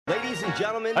Ladies and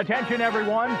gentlemen, attention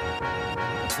everyone.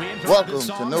 Welcome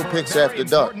to No Picks After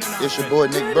Dark. It's your boy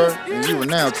Nick Burr, and you are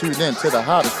now tuned in to the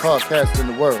hottest podcast in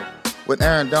the world with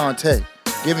Aaron Dante,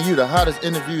 giving you the hottest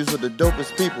interviews with the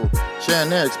dopest people, sharing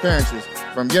their experiences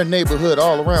from your neighborhood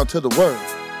all around to the world.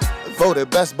 Voted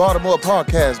Best Baltimore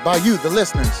Podcast by you, the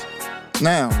listeners.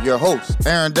 Now, your host,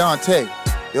 Aaron Dante.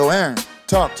 Yo, Aaron,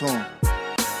 talk to him.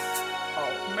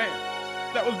 Oh,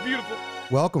 man, that was beautiful.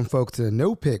 Welcome, folks, to the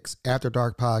No Picks After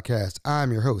Dark podcast.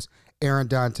 I'm your host, Aaron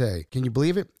Dante. Can you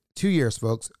believe it? 2 years,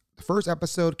 folks. The first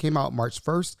episode came out March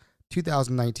 1st,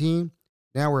 2019.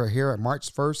 Now we're here at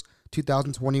March 1st,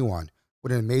 2021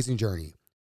 with an amazing journey.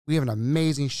 We have an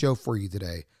amazing show for you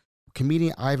today.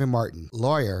 Comedian Ivan Martin,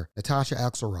 lawyer Natasha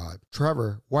Axelrod,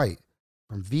 Trevor White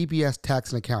from VBS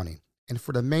Tax and Accounting. And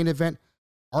for the main event,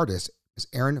 artist is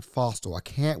Erin Fostel. I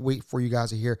can't wait for you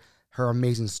guys to hear her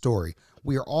amazing story.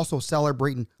 We are also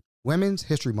celebrating Women's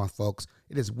History Month, folks.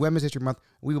 It is Women's History Month.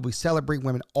 We will be celebrating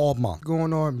women all month.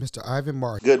 Going on, Mr. Ivan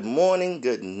Martin. Good morning,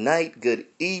 good night, good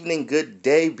evening, good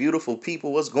day, beautiful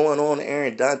people. What's going on,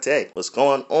 Aaron Dante? What's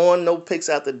going on? No Picks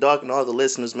After Dark and all the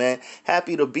listeners, man.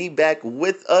 Happy to be back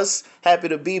with us. Happy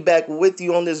to be back with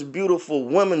you on this beautiful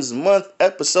Women's Month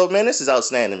episode. Man, this is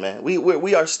outstanding, man.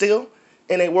 We are still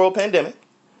in a world pandemic.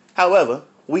 However,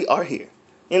 we are here,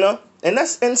 and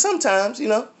sometimes,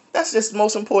 that's just the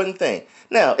most important thing.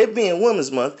 Now, it being Women's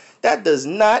Month, that does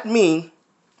not mean,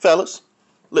 fellas,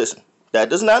 listen, that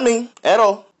does not mean at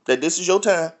all that this is your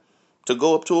time to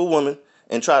go up to a woman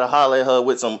and try to holler at her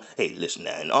with some, hey, listen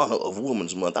now, in honor of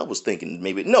Women's Month, I was thinking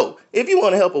maybe, no, if you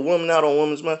want to help a woman out on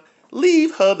Women's Month,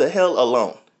 leave her the hell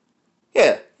alone.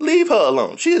 Yeah, leave her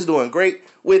alone. She is doing great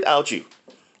without you.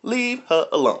 Leave her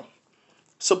alone.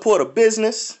 Support a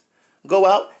business. Go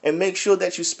out and make sure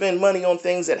that you spend money on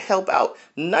things that help out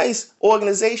nice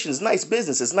organizations, nice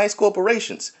businesses, nice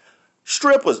corporations.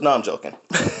 Strippers. No, I'm joking.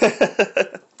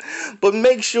 But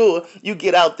make sure you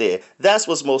get out there. That's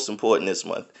what's most important this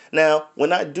month. Now,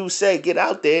 when I do say get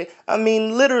out there, I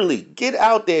mean literally get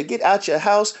out there, get out your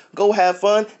house, go have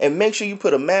fun, and make sure you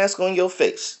put a mask on your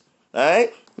face. All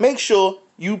right? Make sure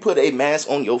you put a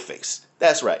mask on your face.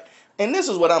 That's right. And this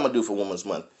is what I'm going to do for Women's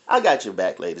Month. I got your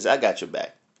back, ladies. I got your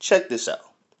back. Check this out.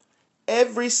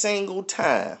 Every single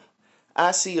time I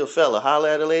see a fella holler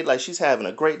at a lady like she's having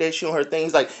a great day, showing her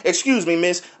things like, excuse me,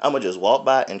 miss, I'm going to just walk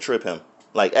by and trip him.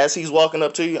 Like, as he's walking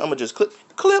up to you, I'm going to just clip.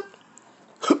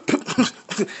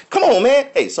 Come on, man.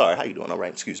 Hey, sorry, how you doing? All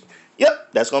right, excuse me. Yep,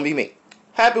 that's going to be me.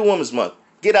 Happy Women's Month.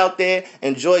 Get out there,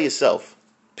 enjoy yourself.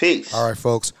 Peace. All right,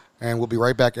 folks, and we'll be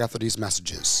right back after these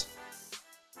messages.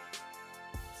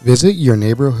 Visit your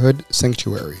neighborhood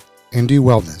sanctuary and do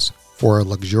wellness for a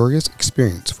luxurious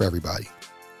experience for everybody.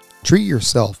 Treat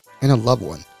yourself and a loved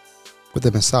one with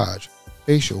a massage,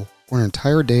 facial, or an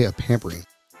entire day of pampering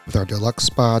with our deluxe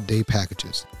spa day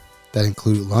packages that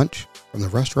include lunch from the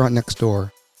restaurant next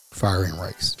door, Fire and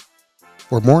Rice.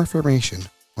 For more information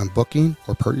on booking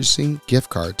or purchasing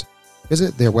gift cards,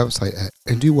 visit their website at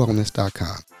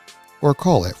andowellness.com or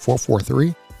call at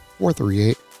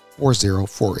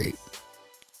 443-438-4048.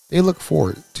 They look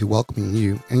forward to welcoming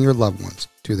you and your loved ones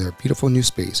to their beautiful new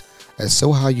space at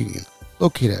Soha Union,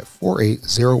 located at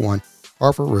 4801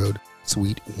 Harvard Road,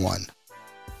 Suite 1.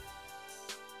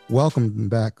 Welcome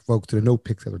back, folks, to the No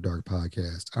Picks After Dark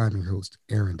podcast. I'm your host,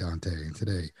 Aaron Dante, and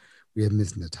today we have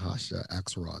Miss Natasha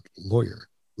Axelrod, lawyer,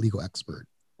 legal expert,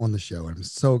 on the show. I'm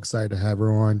so excited to have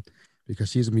her on because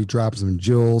she's going to be dropping some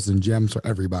jewels and gems for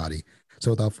everybody.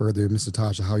 So without further ado, Miss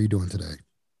Natasha, how are you doing today?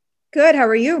 Good. How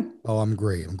are you? Oh, I'm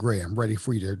great. I'm ready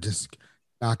for you to just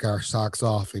knock our socks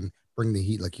off and bring the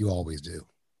heat like you always do.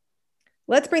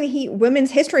 Let's bring the heat.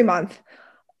 Women's History Month.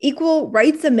 Equal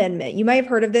Rights Amendment. You might have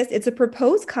heard of this. It's a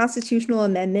proposed constitutional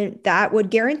amendment that would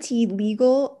guarantee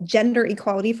legal gender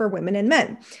equality for women and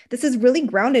men. This is really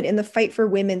grounded in the fight for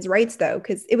women's rights, though,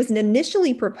 because it was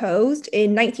initially proposed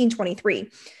in 1923,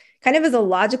 kind of as a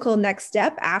logical next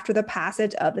step after the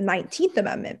passage of the 19th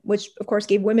Amendment, which, of course,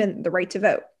 gave women the right to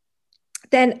vote.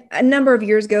 Then a number of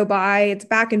years go by, it's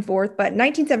back and forth, but in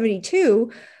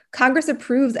 1972, Congress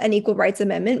approves an Equal Rights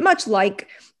Amendment, much like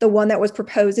the one that was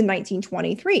proposed in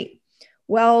 1923.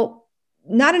 Well,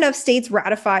 not enough states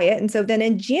ratify it. And so then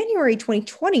in January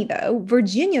 2020, though,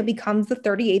 Virginia becomes the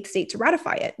 38th state to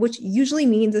ratify it, which usually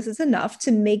means this is enough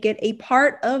to make it a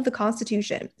part of the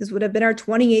Constitution. This would have been our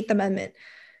 28th Amendment.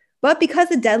 But because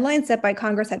the deadline set by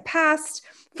Congress had passed,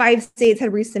 5 states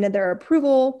had rescinded their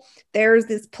approval. There's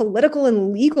this political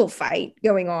and legal fight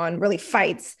going on, really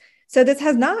fights. So this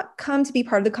has not come to be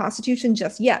part of the Constitution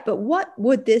just yet. But what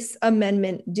would this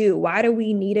amendment do? Why do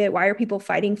we need it? Why are people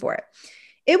fighting for it?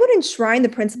 It would enshrine the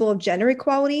principle of gender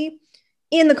equality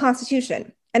in the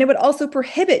Constitution. And it would also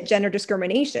prohibit gender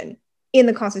discrimination in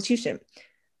the Constitution.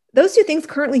 Those two things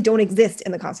currently don't exist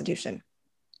in the Constitution.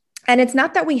 And it's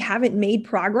not that we haven't made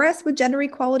progress with gender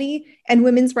equality and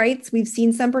women's rights. We've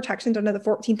seen some protections under the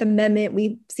 14th Amendment.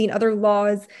 We've seen other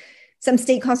laws. Some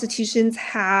state constitutions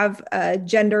have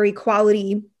gender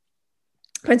equality,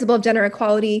 principle of gender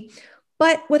equality.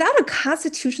 But without a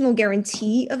constitutional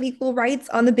guarantee of equal rights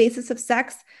on the basis of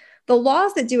sex, the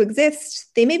laws that do exist,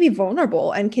 they may be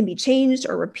vulnerable and can be changed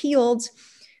or repealed.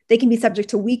 They can be subject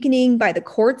to weakening by the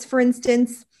courts, for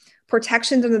instance.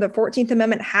 Protections under the 14th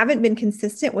Amendment haven't been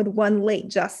consistent, with one late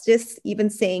justice even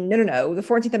saying, no, the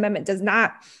 14th Amendment does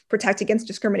not protect against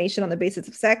discrimination on the basis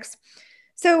of sex.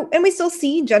 So, and we still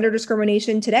see gender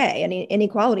discrimination today and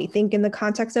inequality. Think in the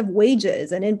context of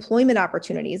wages and employment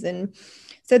opportunities. And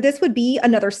so this would be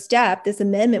another step, this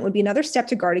amendment would be another step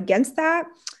to guard against that,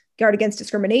 guard against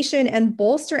discrimination, and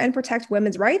bolster and protect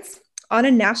women's rights on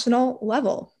a national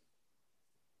level.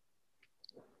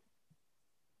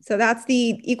 So that's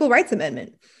the Equal Rights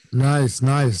Amendment. Nice.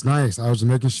 I was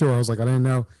making sure. I was like, I didn't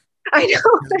know. I know.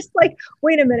 I was like,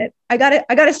 wait a minute. I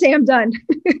gotta say I'm done.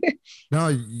 No,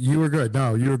 you were good.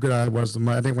 I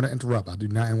didn't want to interrupt. I do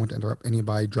not want to interrupt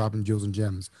anybody dropping jewels and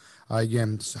gems.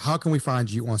 Again, how can we find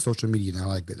you on social media now?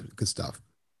 Like good stuff.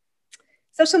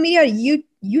 Social media,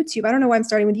 YouTube. I don't know why I'm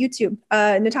starting with YouTube.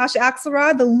 Natasha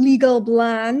Axelrod, the legal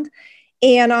blonde,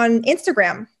 and on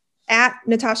Instagram at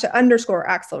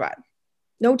Natasha_Axelrod.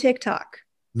 No TikTok.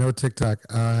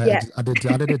 Yes. I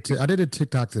did a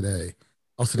TikTok today.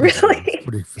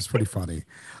 Really? It's pretty funny.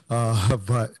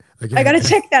 But again, I got to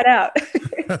check that out.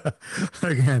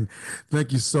 Again,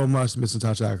 thank you so much, Ms.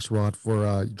 Natasha Axelrod,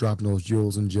 for dropping those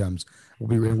jewels and gems.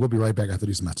 We'll be right back after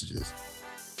these messages.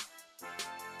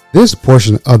 This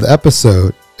portion of the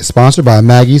episode is sponsored by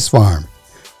Maggie's Farm,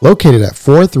 located at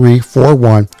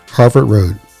 4341 Harvard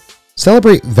Road.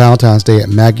 Celebrate Valentine's Day at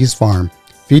Maggie's Farm,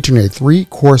 featuring a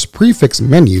 3-course prefix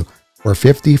menu for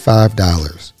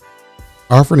 $55.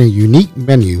 Offering a unique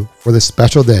menu for this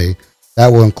special day that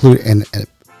will include an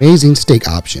amazing steak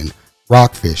option,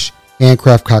 rockfish,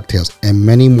 handcraft cocktails, and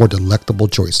many more delectable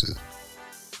choices.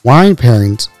 Wine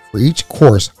pairings for each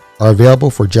course are available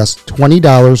for just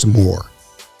 $20 more.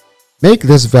 Make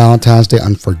this Valentine's Day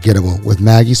unforgettable with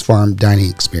Maggie's Farm dining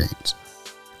experience.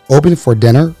 Open for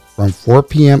dinner from 4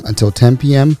 p.m. until 10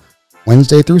 p.m.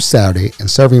 Wednesday through Saturday, and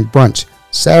serving brunch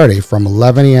Saturday from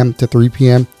 11 a.m. to 3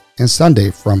 p.m. and Sunday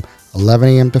from 11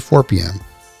 a.m. to 4 p.m.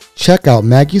 Check out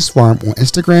Maggie's Farm on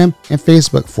Instagram and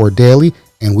Facebook for daily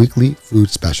and weekly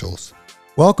food specials.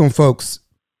 Welcome, folks,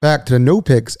 back to the No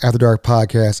Pics After Dark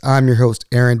podcast. I'm your host,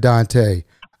 Aaron Dante.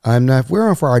 We're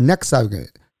on for our next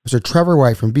segment, Mr. Trevor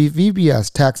White from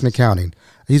VBS Tax and Accounting.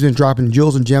 He's been dropping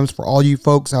jewels and gems for all you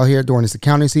folks out here during this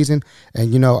accounting season.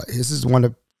 And, this is one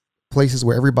of the places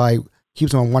where everybody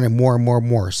keeps on wanting more and more and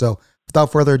more. So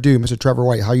without further ado, Mr. Trevor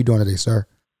White, how you doing today, sir?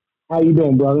 How you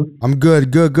doing, brother? I'm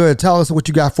good. Tell us what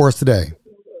you got for us today.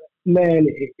 Man,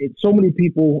 so many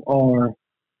people are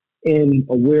in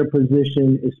a weird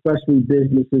position, especially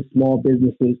businesses, small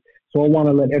businesses. So I want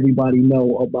to let everybody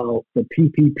know about the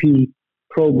PPP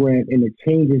program and the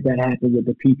changes that happened with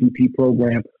the PPP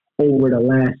program over the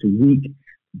last week.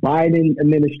 Biden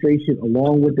administration,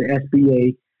 along with the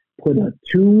SBA, put a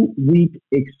 2-week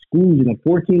exclusion, a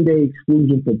 14-day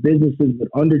exclusion for businesses with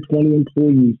under 20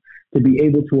 employees to be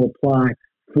able to apply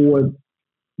for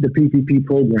the PPP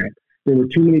program. There were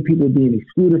too many people being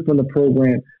excluded from the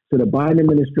program, so the Biden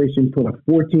administration put a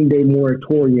 14-day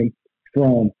moratorium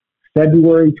from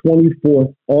February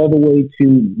 24th all the way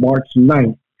to March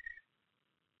 9th.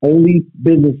 Only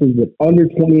businesses with under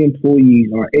 20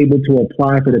 employees are able to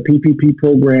apply for the PPP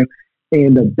program,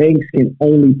 and the banks can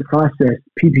only process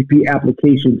PPP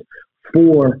applications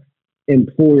for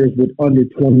employers with under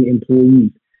 20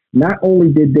 employees. Not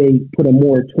only did they put a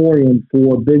moratorium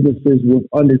for businesses with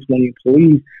under 20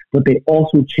 employees, but they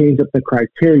also changed up the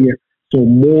criteria so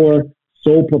more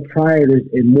sole proprietors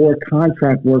and more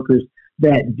contract workers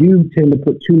that do tend to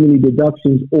put too many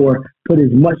deductions or put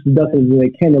as much deductions as they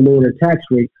can to lower their tax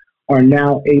rate are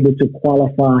now able to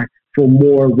qualify for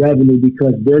more revenue,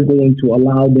 because they're going to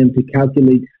allow them to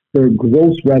calculate their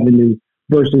gross revenue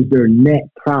versus their net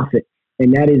profit.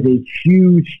 And that is a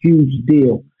huge, huge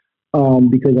deal,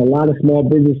 because a lot of small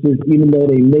businesses, even though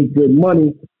they make good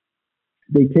money,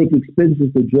 they take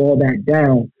expenses to draw that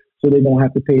down so they don't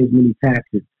have to pay as many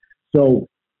taxes. So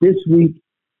this week,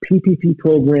 PPP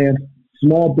program,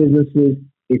 small businesses,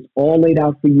 it's all laid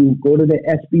out for you. Go to the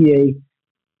SBA,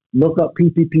 look up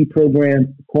PPP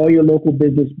program, call your local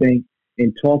business bank,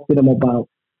 and talk to them about,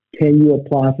 can you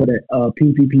apply for the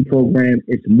PPP program?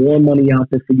 It's more money out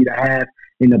there for you to have.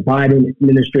 And the Biden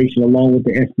administration, along with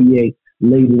the SBA,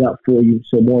 laid it up for you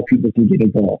so more people can get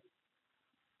involved.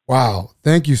 Wow.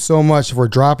 Thank you so much for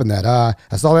dropping that. I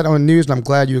saw that on the news, and I'm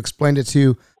glad you explained it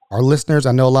to our listeners.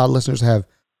 I know a lot of listeners have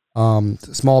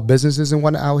small businesses and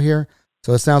whatnot out here.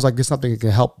 So it sounds like it's something that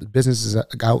can help businesses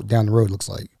out down the road, looks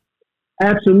like.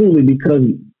 Absolutely, because,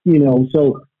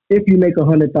 so if you make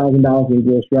 $100,000 in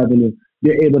gross revenue,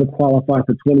 you're able to qualify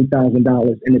for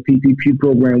 $20,000 in the PPP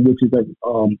program, which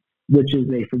is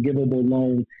a forgivable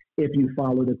loan if you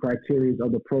follow the criteria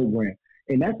of the program.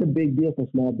 And that's a big deal for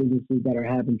small businesses that are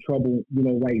having trouble,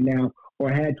 right now,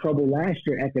 or had trouble last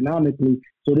year economically.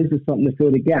 So this is something to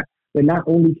fill the gap. But not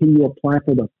only can you apply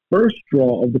for the first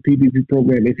draw of the PPP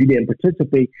program if you didn't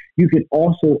participate, you can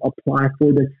also apply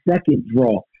for the second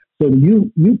draw. So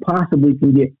you possibly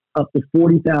can get up to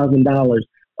 $40,000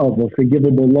 of a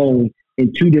forgivable loan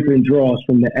in two different draws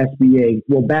from the SBA,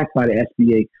 backed by the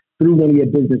SBA, through one of your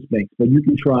business banks. But you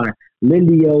can try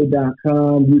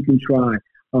Lendio.com, you can try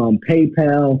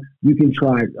PayPal, you can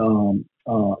try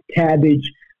Cabbage.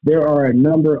 There are a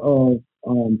number of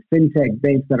fintech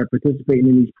banks that are participating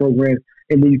in these programs,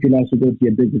 and then you can also go to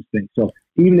your business bank. So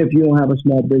even if you don't have a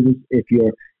small business,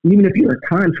 even if you're a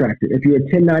contractor, if you're a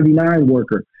 1099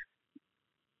 worker,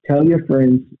 tell your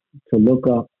friends to look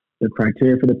up the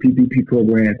criteria for the PPP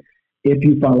program. If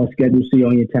you file a Schedule C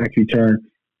on your tax return,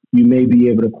 you may be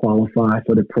able to qualify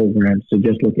for the program. So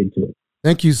just look into it.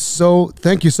 Thank you so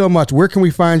much. Where can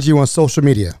we find you on social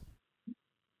media?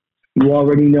 You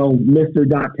already know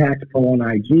Mr.TaxPro on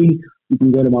IG. You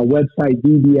can go to my website,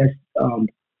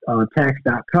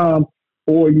 ddstax.com,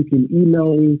 or you can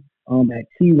email me at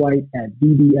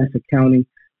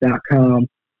twhite@ddsaccounting.com,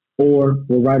 or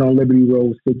we're right on Liberty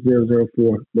Road,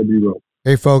 6004 Liberty Road.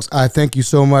 Hey, folks, I thank you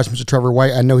so much, Mr. Trevor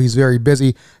White. I know he's very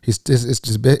busy.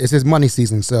 It's his money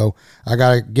season, so I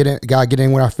gotta get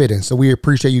in when I fit in. So we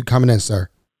appreciate you coming in, sir.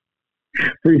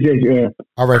 Appreciate you.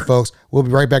 All right, folks, we'll be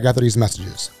right back after these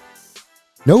messages.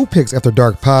 No Picks After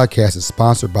Dark podcast is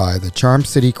sponsored by the Charm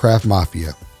City Craft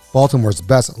Mafia, Baltimore's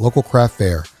best local craft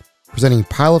fair, presenting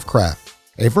Pile of Craft,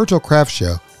 a virtual craft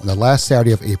show on the last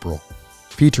Saturday of April,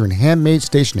 featuring handmade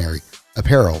stationery,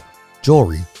 apparel,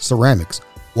 jewelry, ceramics,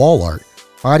 wall art,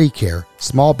 body care,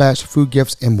 small batch food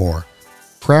gifts, and more.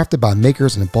 Crafted by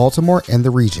makers in Baltimore and the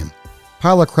region.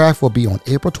 Pile of Craft will be on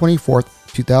April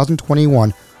 24th,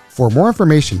 2021. For more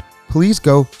information, please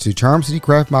go to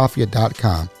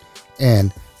charmcitycraftmafia.com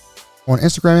and on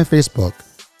Instagram and Facebook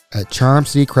at Charm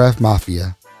City Craft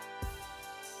Mafia.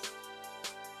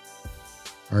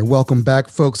 All right, welcome back,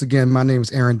 folks. Again, my name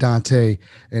is Aaron Dante,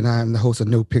 and I'm the host of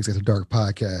No Picks After Dark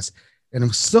podcast. And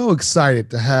I'm so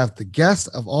excited to have the guest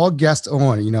of all guests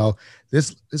on.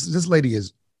 This lady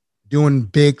is doing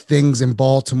big things in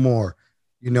Baltimore.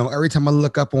 Every time I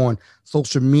look up on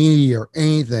social media or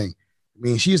anything,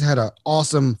 she's had an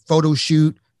awesome photo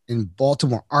shoot in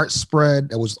Baltimore Art Spread.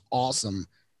 That was awesome.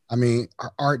 Her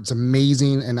art's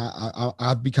amazing, and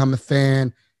I've become a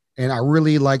fan. And I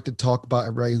really like to talk about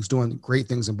everybody who's doing great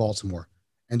things in Baltimore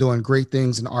and doing great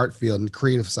things in the art field and the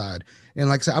creative side. And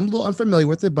like I said, I'm a little unfamiliar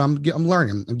with it, but I'm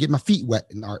learning. I'm getting my feet wet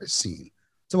in the art scene.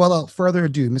 So without further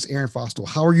ado, Miss Erin Fostel,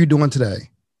 how are you doing today?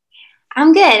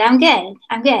 I'm good.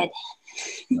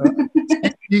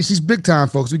 She's big time,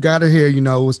 folks. We got her here. It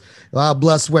was a lot of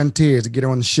blood, sweat, and tears to get her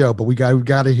on the show, but we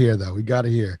got her here, though. We got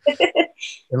her here.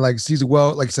 And she's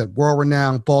like I said,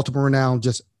 world-renowned, Baltimore-renowned,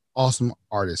 just awesome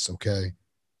artist, okay?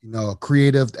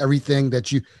 Creative, everything it's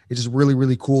just really,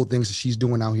 really cool things that she's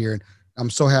doing out here. And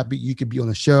I'm so happy you could be on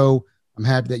the show. I'm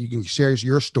happy that you can share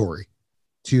your story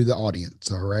to the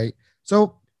audience. All right.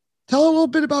 So tell a little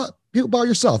bit about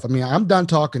yourself. I'm done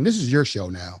talking. This is your show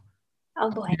now. Oh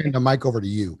boy. I'm handing the mic over to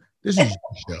you. This is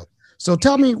your show. So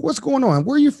tell me what's going on.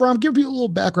 Where are you from? Give me a little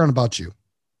background about you.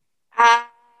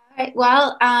 Right.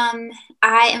 Well, I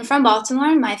am from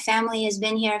Baltimore. My family has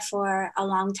been here for a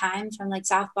long time, from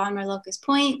South Baltimore, Locust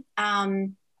Point.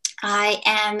 I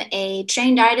am a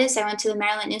trained artist. I went to the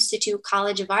Maryland Institute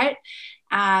College of Art.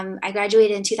 I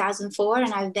graduated in 2004,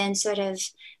 and I've been sort of,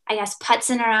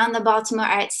 putzing around the Baltimore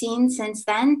art scene since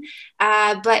then.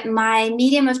 But my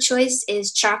medium of choice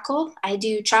is charcoal. I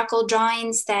do charcoal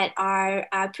drawings that are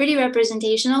pretty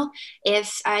representational.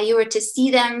 If you were to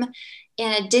see them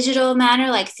in a digital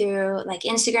manner, through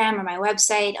Instagram or my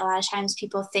website, a lot of times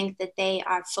people think that they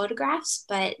are photographs,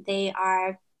 but they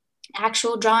are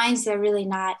actual drawings. They're really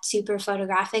not super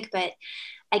photographic, but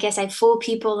I guess I fool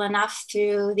people enough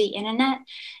through the internet.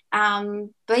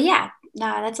 But yeah,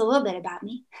 that's a little bit about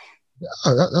me. Yeah,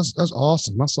 that's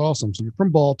awesome. That's awesome. So you're from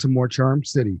Baltimore, Charm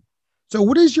City. So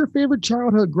what is your favorite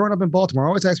childhood growing up in Baltimore? I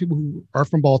always ask people who are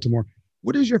from Baltimore,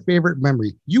 what is your favorite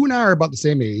memory? You and I are about the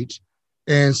same age.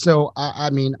 And so,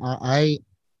 I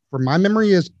for my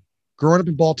memory is growing up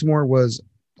in Baltimore was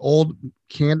old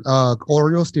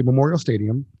Memorial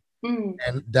Stadium. Mm.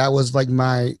 And that was like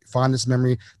my fondest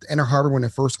memory. The Inner Harbor when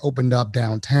it first opened up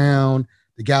downtown,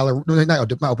 the gallery, not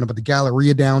open up, but the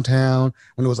Galleria downtown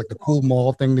when it was like the cool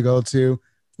mall thing to go to.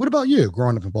 What about you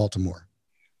growing up in Baltimore?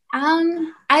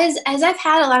 As I've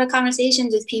had a lot of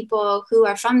conversations with people who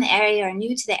are from the area or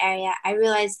new to the area, I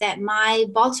realized that my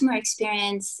Baltimore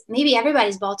experience, maybe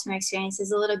everybody's Baltimore experience,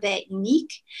 is a little bit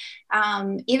unique.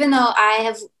 Even though I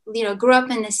have, grew up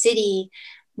in the city,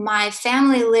 my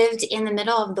family lived in the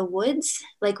middle of the woods.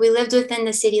 Like we lived within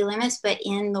the city limits, but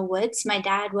in the woods. My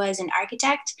dad was an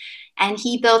architect and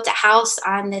he built a house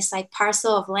on this like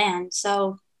parcel of land.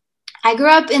 So I grew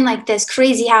up in like this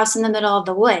crazy house in the middle of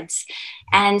the woods.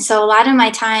 And so a lot of my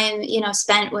time,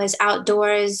 spent was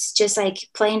outdoors, just like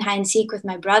playing hide and seek with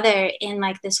my brother in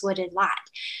like this wooded lot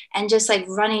and just like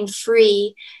running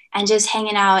free and just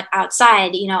hanging out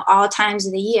outside, all times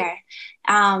of the year.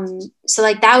 So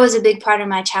like that was a big part of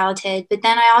my childhood. But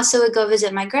then I also would go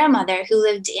visit my grandmother who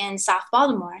lived in South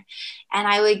Baltimore. And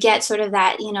I would get sort of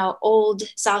that, old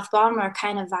South Baltimore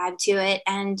kind of vibe to it.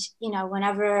 And,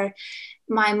 whenever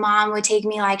my mom would take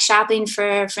me like shopping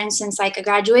for instance, like a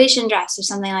graduation dress or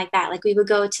something like that, like we would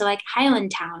go to like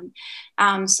Highlandtown.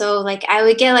 So like I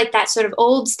would get like that sort of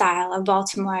old style of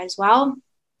Baltimore as well.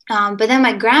 But then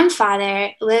my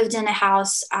grandfather lived in a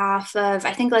house off of,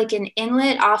 I think like an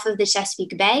inlet off of the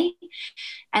Chesapeake Bay.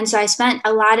 And so I spent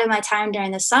a lot of my time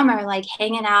during the summer, like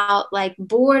hanging out, like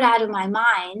bored out of my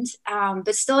mind,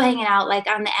 but still hanging out like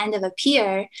on the end of a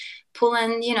pier,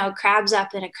 pulling, crabs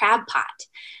up in a crab pot.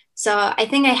 So I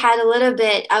think I had a little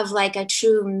bit of like a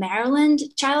true Maryland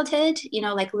childhood,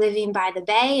 like living by the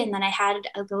bay. And then I had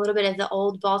a little bit of the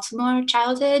old Baltimore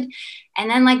childhood. And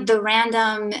then like the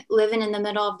random living in the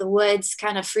middle of the woods,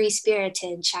 kind of free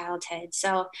spirited childhood.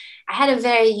 So I had a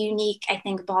very unique, I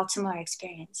think, Baltimore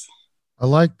experience. I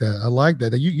like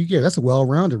that. That's a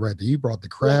well-rounded right there. You brought the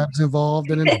crabs involved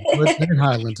in it, the woods in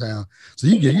Highlandtown. So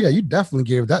you definitely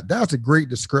gave that. That's a great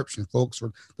description, folks.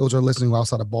 For those who are listening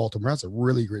outside of Baltimore, that's a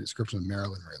really great description of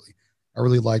Maryland. Really, I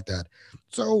really like that.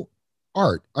 So,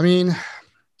 art. I mean,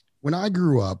 when I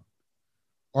grew up,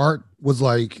 art was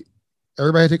like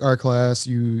everybody take art class.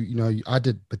 I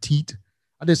did petite.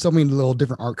 I did so many little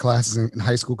different art classes in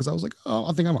high school because I was like, oh,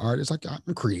 I think I'm an artist. Like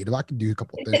I'm creative. I can do a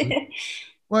couple of things.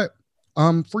 But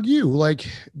for you, like,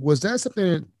 was there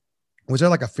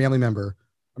like a family member?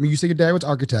 I mean, you say your dad was an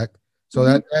architect, so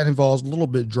that involves a little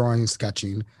bit of drawing and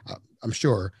sketching, I'm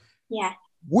sure. Yeah.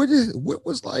 What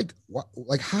was like,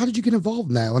 how did you get involved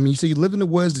in that? I mean, you say you lived in the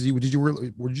woods. Did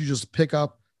you just pick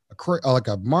up like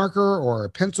a marker or a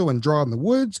pencil and draw in the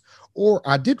woods? Or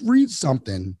I did read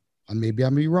something, and maybe I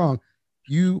may be wrong.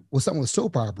 You was something with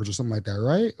soap operas or something like that,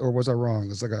 right? Or was I wrong?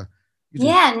 It's like I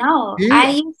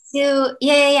used to,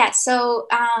 So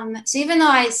even though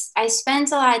I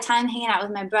spent a lot of time hanging out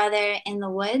with my brother in the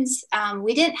woods,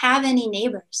 we didn't have any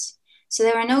neighbors. So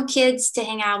there were no kids to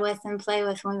hang out with and play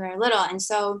with when we were little. And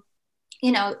so,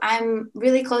 I'm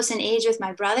really close in age with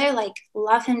my brother, like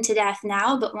love him to death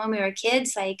now. But when we were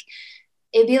kids, like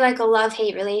it'd be like a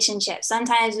love-hate relationship.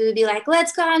 Sometimes we would be like,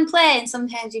 let's go out and play. And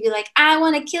sometimes we'd be like, I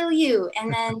want to kill you.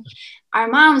 And then our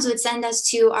moms would send us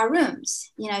to our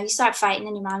rooms. You start fighting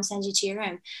and your mom sends you to your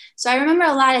room. So I remember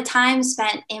a lot of time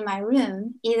spent in my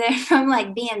room, either from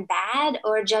like being bad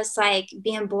or just like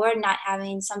being bored, not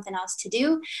having something else to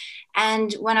do.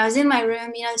 And when I was in my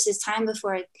room, this is time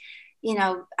before,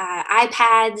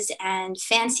 iPads and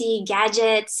fancy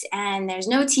gadgets, and there's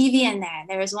no TV in there.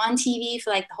 There was one TV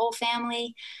for like the whole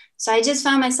family. So I just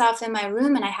found myself in my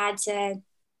room and I had to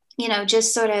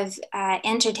just sort of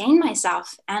entertain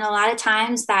myself. And a lot of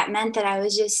times that meant that I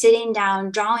was just sitting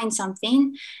down, drawing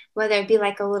something, whether it be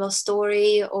like a little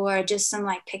story or just some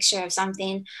like picture of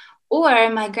something. Or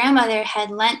my grandmother had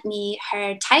lent me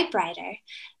her typewriter.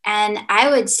 And I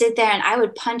would sit there and I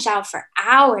would punch out for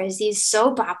hours these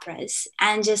soap operas.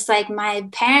 And just like my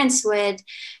parents would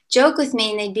joke with me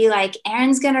and they'd be like,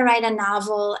 Erin's going to write a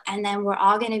novel and then we're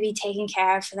all going to be taken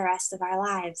care of for the rest of our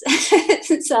lives.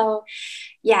 So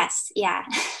yes. Yeah.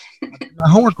 My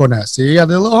homework on that. See, I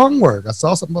did a little homework. I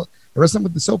saw something. There was something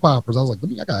with the soap operas. I was like,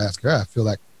 I gotta ask her. I feel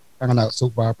like finding out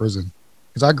soap operas, and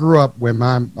because I grew up with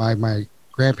my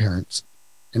grandparents,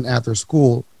 and after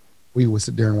school, we would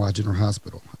sit there and watch General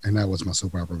Hospital, and that was my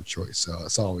soap opera of choice. So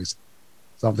it's always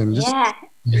something. Yeah.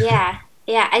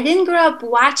 I didn't grow up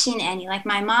watching any. Like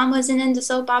my mom wasn't into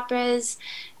soap operas,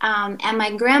 and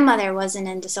my grandmother wasn't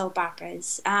into soap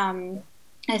operas.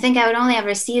 I think I would only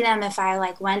ever see them if I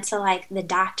like went to like the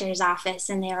doctor's office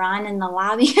and they were on in the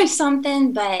lobby or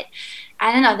something. But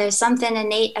I don't know, there's something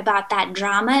innate about that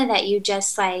drama that you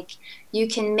just like, you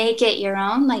can make it your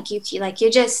own. Like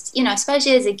you're just,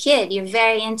 especially as a kid, you're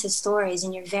very into stories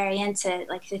and you're very into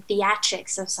like the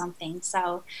theatrics of something.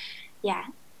 So yeah.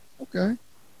 Okay.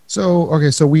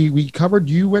 So we covered,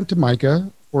 you went to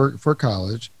MICA for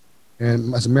college,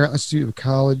 and as a Maryland Institute of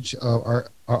College of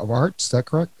Arts. Is that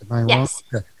correct? Am I wrong? Yes.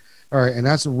 Okay. All right. And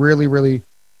that's a really, really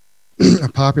a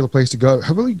popular place to go.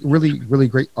 A really, really, really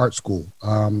great art school.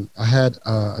 I had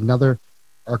another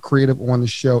creative on the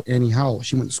show, Annie Howell.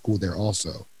 She went to school there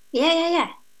also. Yeah.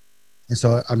 And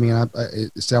so, I mean,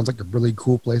 it sounds like a really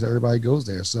cool place. Everybody goes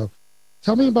there. So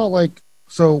tell me about what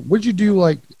did you do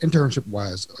like internship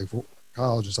wise, like for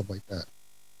college and stuff like that?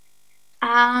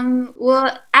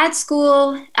 Well, at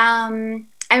school,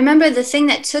 I remember the thing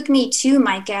that took me to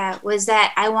MICA was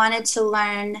that I wanted to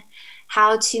learn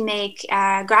how to make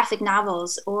graphic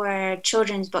novels or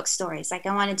children's book stories. Like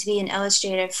I wanted to be an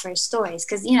illustrator for stories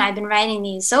because, I've been writing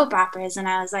these soap operas and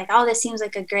I was like, oh, this seems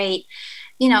like a great,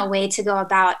 way to go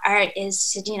about art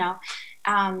is to,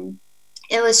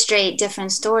 illustrate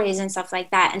different stories and stuff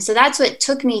like that. And so that's what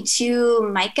took me to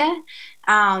MICA.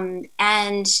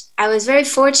 And I was very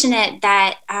fortunate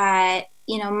that,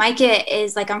 MICA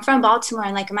is like, I'm from Baltimore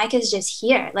and like MICA is just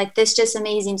here. Like this just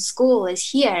amazing school is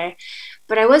here.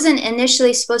 But I wasn't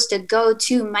initially supposed to go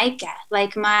to MICA.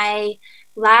 Like my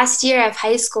last year of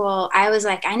high school, I was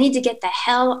like, I need to get the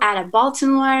hell out of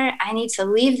Baltimore. I need to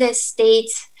leave this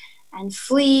state and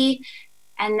flee.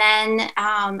 And then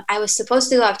I was supposed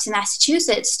to go up to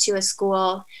Massachusetts to a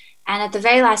school. And at the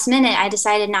very last minute, I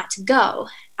decided not to go.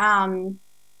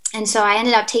 And so I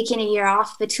ended up taking a year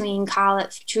off between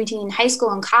high school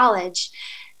and college.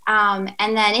 And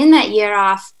then in that year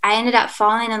off, I ended up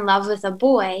falling in love with a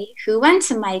boy who went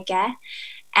to MICA.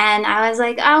 And I was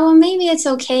like, oh, well, maybe it's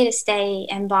okay to stay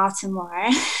in Baltimore.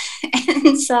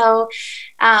 And so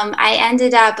I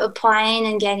ended up applying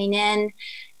and getting in.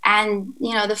 And,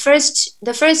 the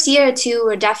first year or two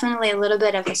were definitely a little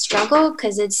bit of a struggle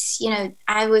because it's,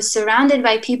 I was surrounded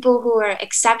by people who were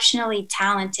exceptionally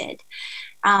talented.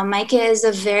 MICA is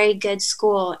a very good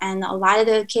school, and a lot of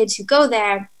the kids who go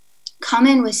there come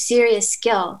in with serious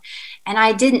skill. And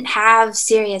I didn't have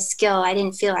serious skill. I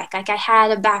didn't feel like I had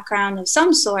a background of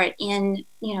some sort in,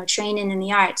 training in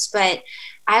the arts, but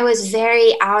I was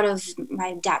very out of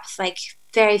my depth, like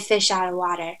very fish out of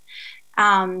water.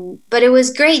 But it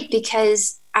was great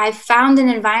because I found an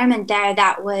environment there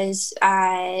that was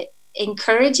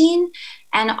encouraging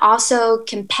and also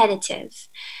competitive.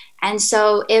 And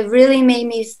so it really made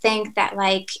me think that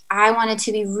like I wanted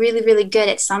to be really, really good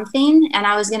at something, and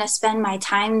I was going to spend my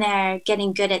time there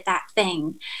getting good at that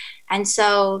thing. And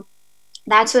so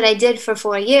that's what I did for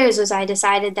 4 years was I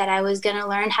decided that I was going to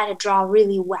learn how to draw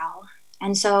really well.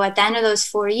 And so at the end of those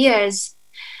 4 years,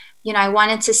 I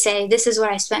wanted to say, this is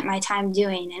what I spent my time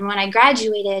doing. And when I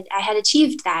graduated, I had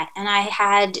achieved that. And I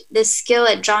had this skill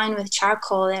at drawing with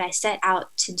charcoal that I set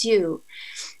out to do,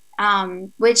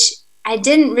 which I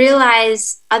didn't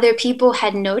realize other people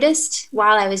had noticed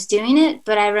while I was doing it.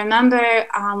 But I remember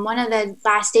one of the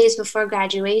last days before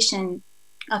graduation,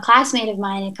 a classmate of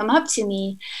mine had come up to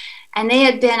me, and they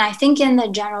had been, I think, in the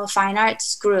general fine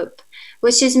arts group,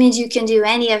 which just means you can do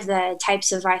any of the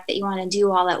types of art that you want to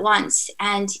do all at once.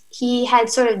 And he had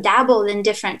sort of dabbled in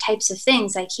different types of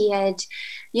things. Like he had,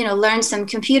 learned some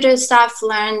computer stuff,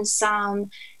 learned some,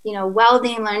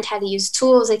 welding, learned how to use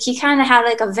tools. Like he kind of had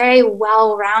like a very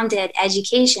well-rounded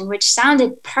education, which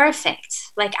sounded perfect.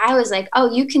 Like I was like,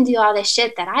 oh, you can do all this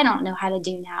shit that I don't know how to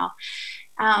do now.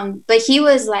 But he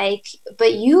was like,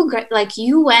 but you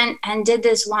went and did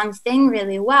this one thing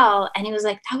really well. And he was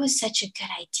like, that was such a good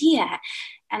idea.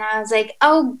 And I was like,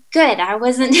 oh, good. I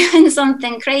wasn't doing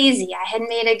something crazy. I had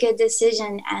made a good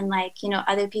decision, and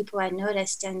other people had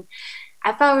noticed, and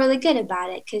I felt really good about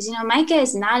it because, MICA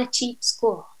is not a cheap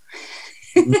school.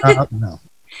 No.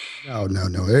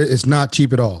 It's not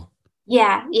cheap at all.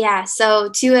 Yeah. So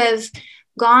to have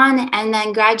gone and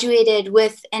then graduated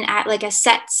with a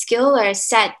set skill or a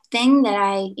set thing that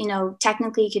I,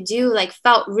 technically could do,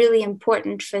 felt really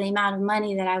important for the amount of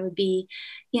money that I would be,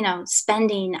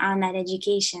 spending on that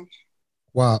education.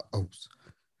 Wow. Oh,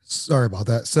 sorry about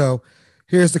that. So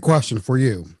here's the question for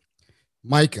you,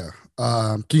 MICA.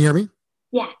 Can you hear me?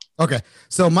 Yeah. Okay.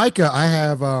 So MICA, I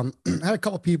have I had a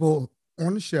couple people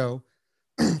on the show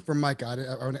from MICA.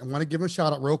 I want to give them a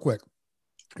shout out real quick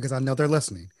because I know they're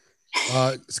listening.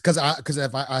 Because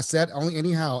if I said only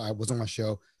anyhow, I was on my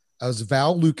show. I was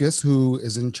Val Lucas, who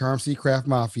is in Charm City Craft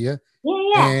Mafia.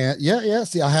 Yeah. And yeah.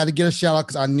 See, I had to get a shout out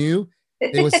because I knew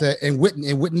they would say, and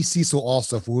Whitney Cecil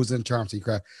also, for who's in Charm City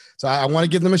Craft. So I want to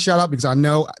give them a shout out because I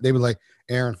know they were like,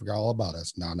 Aaron forgot all about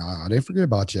us. No, I didn't forget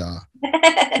about y'all.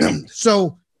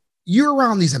 So you're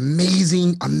around these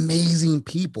amazing, amazing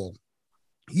people.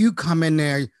 You come in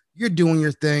there, you're doing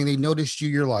your thing. They notice you.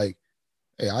 You're like,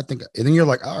 hey, I think, and then you're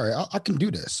like, all right, I can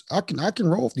do this. I can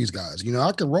roll with these guys.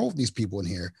 I can roll with these people in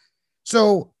here.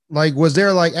 So like, was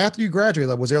there like, after you graduated,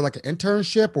 like, was there like an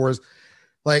internship, or is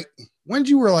like, when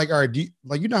you were like, all right,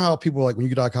 you know how people like when you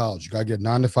get out of college, you got to get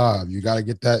 9 to 5, you got to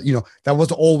get that, that was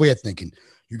the old way of thinking.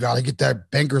 You got to get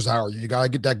that banker's hour. You got to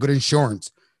get that good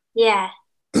insurance. Yeah.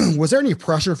 Was there any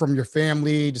pressure from your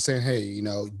family to saying, hey,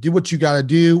 do what you got to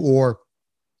do, or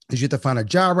did you have to find a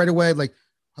job right away? Like,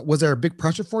 was there a big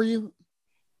pressure for you?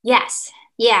 Yes.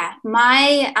 Yeah.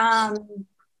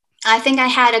 I think I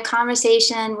had a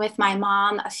conversation with my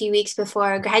mom a few weeks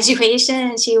before graduation,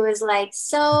 and she was like,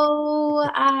 so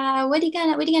what are you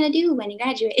gonna do when you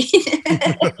graduate?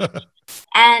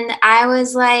 And I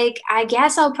was like, I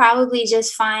guess I'll probably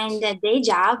just find a day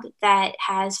job that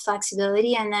has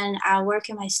flexibility, and then I'll work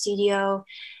in my studio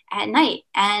at night.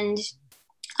 And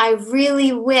I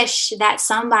really wish that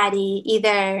somebody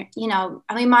either,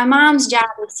 my mom's job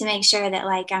is to make sure that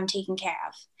like I'm taken care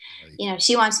of. Right.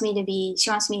 She wants me to be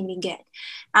good.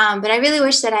 But I really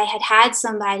wish that I had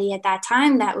somebody at that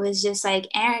time that was just like,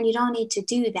 Aaron, you don't need to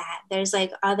do that. There's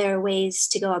like other ways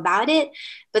to go about it.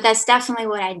 But that's definitely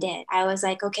what I did. I was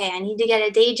like, okay, I need to get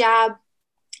a day job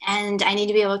and I need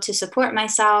to be able to support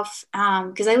myself.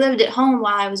 Because I lived at home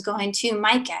while I was going to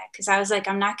MICA, because I was like,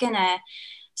 I'm not going to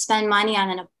spend money on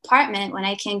an apartment when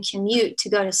I can commute to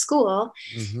go to school.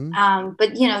 Mm-hmm.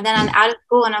 But then I'm out of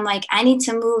school and I'm like, I need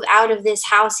to move out of this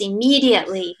house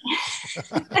immediately.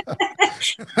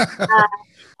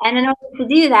 And in order to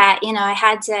do that, I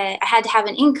had to have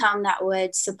an income that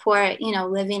would support,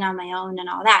 living on my own and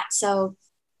all that. So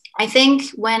I think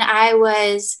when I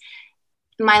was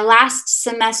my last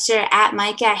semester at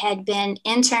MICA, I had been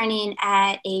interning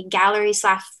at a gallery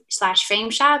slash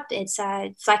frame shop. It's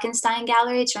a Fleckenstein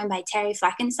gallery. It's run by Terry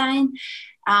Fleckenstein,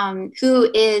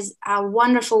 who is a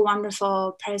wonderful,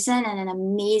 wonderful person and an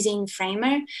amazing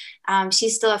framer.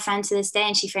 She's still a friend to this day,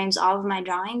 and she frames all of my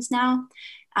drawings now.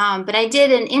 But I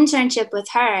did an internship with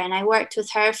her, and I worked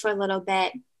with her for a little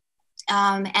bit.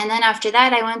 And then after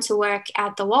that, I went to work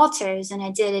at the Walters, and I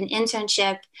did an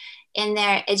internship in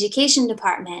their education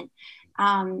department,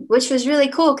 which was really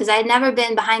cool because I had never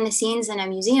been behind the scenes in a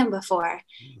museum before.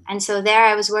 And so there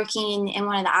I was working in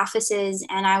one of the offices,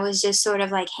 and I was just sort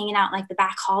of like hanging out in like the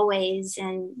back hallways,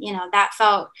 and, that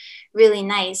felt really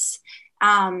nice.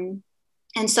 And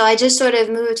so I just sort of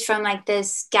moved from like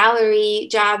this gallery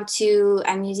job to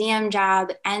a museum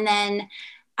job. And then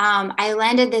I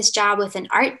landed this job with an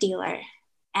art dealer.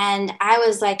 And I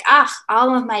was like,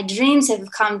 all of my dreams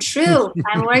have come true.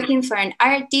 I'm working for an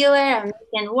art dealer. I'm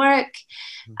making work.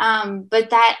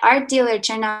 But that art dealer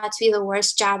turned out to be the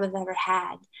worst job I've ever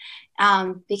had,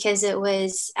 because it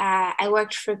was, I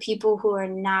worked for people who are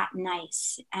not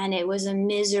nice, and it was a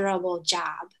miserable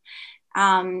job.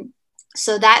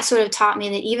 So that sort of taught me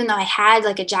that even though I had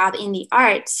like a job in the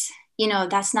arts,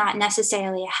 that's not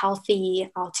necessarily a healthy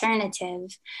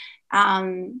alternative.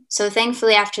 So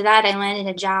thankfully after that, I landed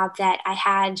a job that I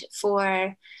had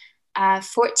for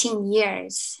 14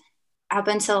 years up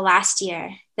until last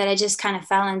year that I just kind of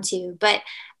fell into. But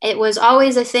it was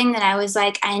always a thing that I was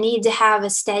like, I need to have a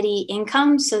steady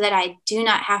income so that I do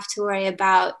not have to worry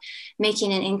about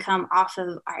making an income off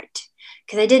of art,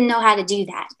 because I didn't know how to do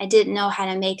that. I didn't know how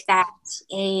to make that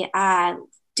a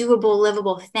doable,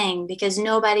 livable thing, because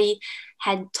nobody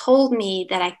had told me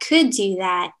that I could do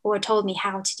that or told me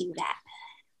how to do that.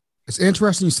 It's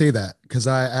interesting you say that, because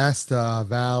I asked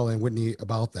Val and Whitney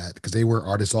about that, because they were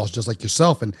artists also just like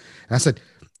yourself. And I said,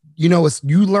 you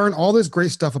learn all this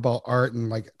great stuff about art and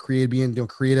like being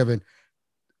creative. And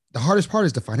the hardest part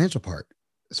is the financial part.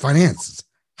 It's finances.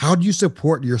 How do you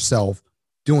support yourself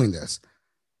doing this?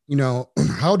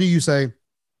 How do you say,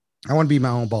 I want to be my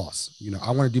own boss?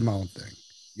 I want to do my own thing.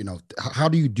 How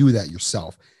do you do that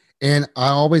yourself? And I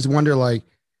always wonder, like,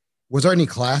 was there any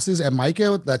classes at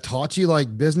MICA that taught you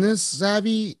like business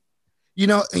savvy?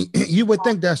 You would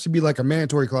think that should be like a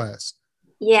mandatory class.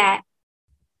 Yeah,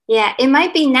 it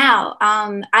might be now.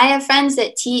 I have friends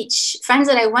that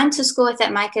I went to school with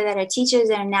at MICA that are teachers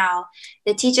there now.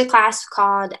 They teach a class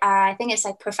called, I think it's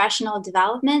like professional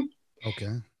development.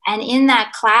 Okay. And in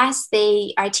that class,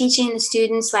 they are teaching the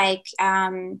students like,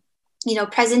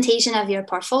 presentation of your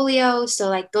portfolio. So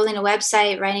like building a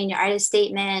website, writing your artist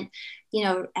statement,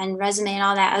 and resume and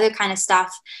all that other kind of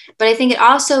stuff. But I think it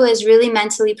also is really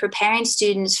mentally preparing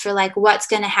students for like what's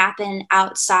going to happen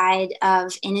outside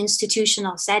of an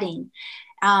institutional setting.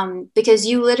 Because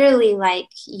you literally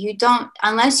you don't,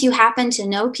 unless you happen to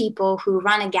know people who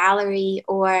run a gallery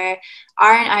or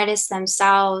are an artist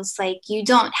themselves, like you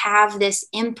don't have this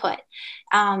input.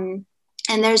 And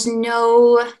there's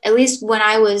no, at least when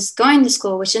I was going to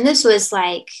school, and this was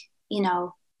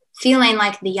feeling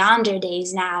like the yonder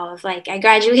days now of I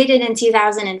graduated in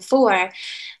 2004,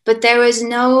 but there was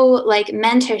no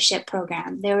mentorship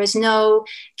program. There was no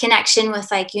connection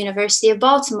with University of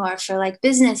Baltimore for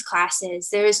business classes.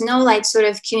 There was no sort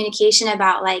of communication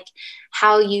about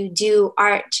how you do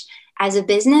art as a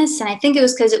business. And I think it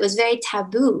was because it was very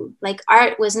taboo.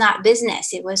 Art was not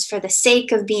business. It was for the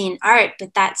sake of being art,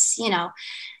 but that's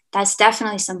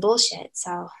definitely some bullshit.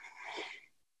 So.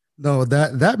 No,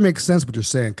 that makes sense what you're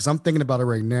saying, because I'm thinking about it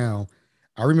right now.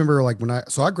 I remember I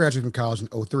graduated from college in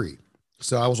 2003.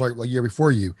 So I was a year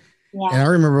before you. Yeah. And I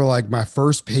remember my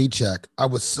first paycheck, I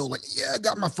was so I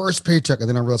got my first paycheck. And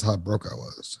then I realized how broke I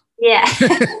was. Yeah.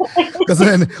 Because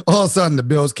then all of a sudden the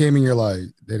bills came and you're like,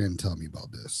 they didn't tell me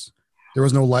about this. There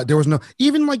was no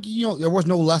even there was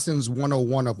no lessons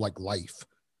 101 of life.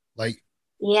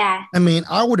 Yeah. I mean,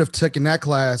 I would have taken that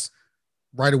class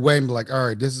right away and be all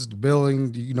right, this is the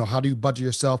billing, how do you budget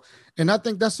yourself? And I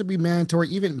think that should be mandatory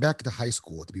even back to high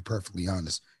school, to be perfectly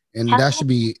honest. And that should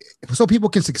be so people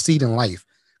can succeed in life,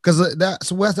 because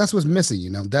that's what's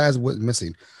missing, that is what's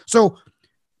missing. So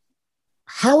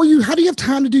how do you have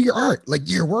time to do your art?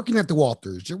 You're working at the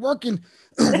Walters, you're working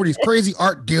for these crazy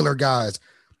art dealer guys.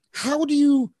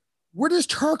 Where does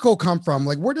charcoal come from?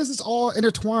 Where does this all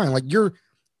intertwine? You're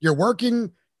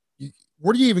working,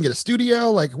 where do you even get a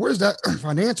studio? Where's that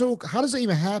financial? How does that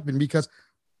even happen? Because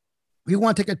we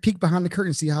want to take a peek behind the curtain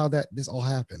and see how this all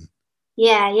happened.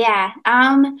 Yeah.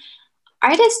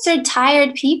 Artists are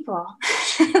tired people.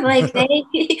 They,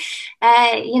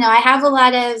 I have a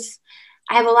lot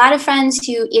of friends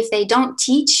who, if they don't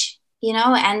teach,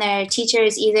 and their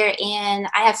teachers I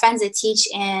have friends that teach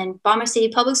in Baltimore City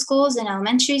Public Schools in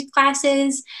elementary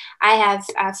classes. I have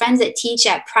friends that teach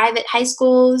at private high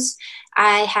schools.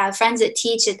 I have friends that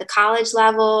teach at the college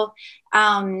level.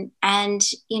 And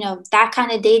that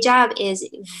kind of day job is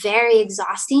very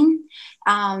exhausting.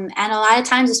 And a lot of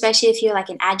times, especially if you're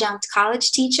an adjunct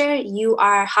college teacher, you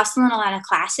are hustling a lot of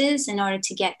classes in order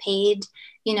to get paid,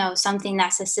 something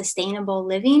that's a sustainable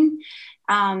living.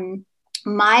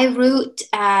 My route,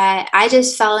 I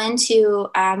just fell into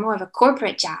more of a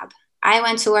corporate job. I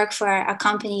went to work for a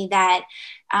company that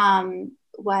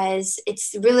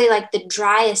it's really the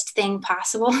driest thing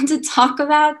possible to talk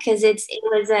about, because it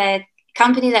was a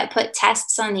company that put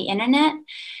tests on the internet.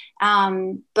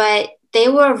 But they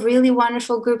were a really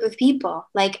wonderful group of people.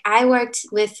 I worked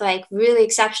with really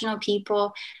exceptional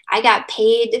people. I got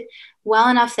paid well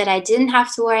enough that I didn't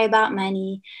have to worry about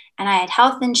money, and I had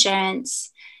health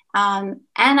insurance, and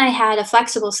I had a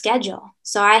flexible schedule.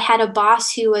 So I had a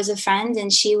boss who was a friend,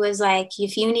 and she was like,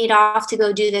 if you need off to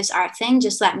go do this art thing,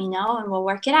 just let me know and we'll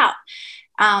work it out.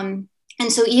 And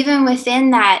so even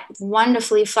within that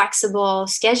wonderfully flexible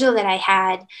schedule that I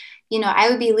had, I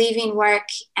would be leaving work,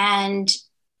 and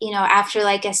after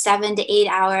a 7 to 8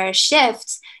 hour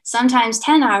shift, sometimes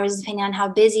 10 hours, depending on how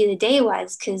busy the day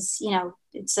was, because,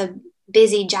 it's a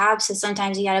busy job. So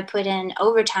sometimes you got to put in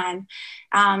overtime.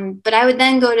 But I would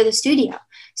then go to the studio.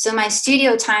 So my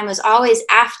studio time was always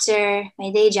after my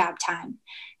day job time.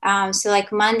 So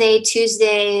Monday,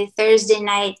 Tuesday, Thursday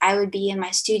night, I would be in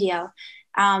my studio.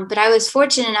 But I was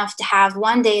fortunate enough to have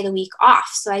one day of the week off,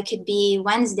 so I could be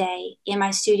Wednesday in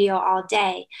my studio all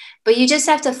day. But you just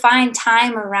have to find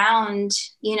time around,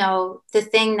 the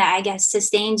thing that I guess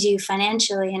sustains you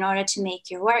financially in order to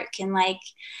make your work. And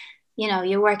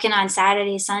you're working on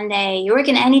Saturday, Sunday, you're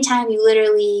working anytime you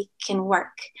literally can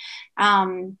work.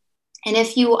 And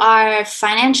if you are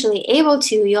financially able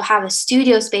to, you'll have a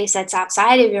studio space that's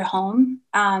outside of your home,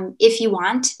 if you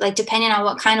want, depending on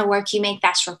what kind of work you make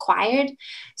that's required.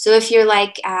 So if you're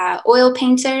oil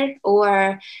painter,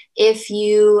 or if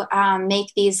you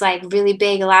make these really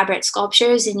big elaborate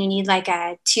sculptures and you need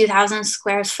a 2,000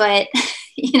 square foot,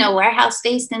 warehouse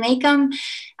space to make them,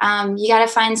 you got to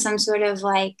find some sort of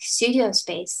studio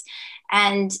space.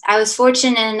 And I was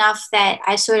fortunate enough that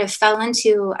I sort of fell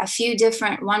into a few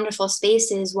different wonderful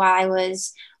spaces while I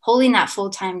was holding that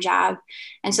full-time job.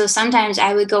 And so sometimes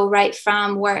I would go right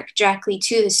from work directly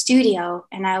to the studio,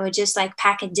 and I would just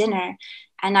pack a dinner,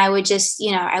 and I would just,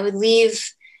 I would leave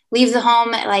the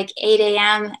home at 8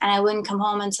 a.m. and I wouldn't come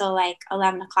home until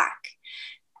 11 o'clock.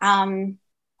 And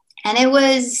it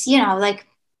was,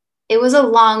 it was a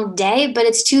long day, but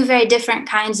it's two very different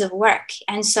kinds of work.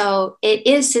 And so it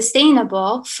is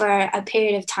sustainable for a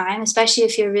period of time, especially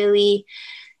if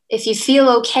you feel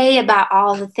okay about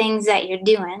all the things that you're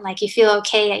doing, like you feel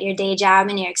okay at your day job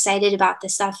and you're excited about the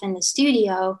stuff in the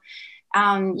studio,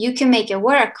 you can make it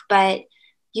work, but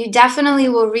you definitely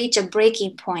will reach a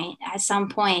breaking point at some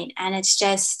point. And it's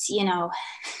just, it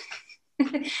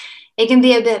can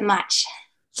be a bit much.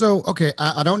 So, okay,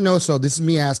 I don't know. So this is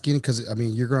me asking, because I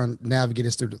mean, you're going to navigate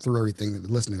us through everything, the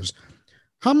listeners.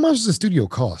 How much does the studio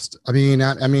cost? I mean,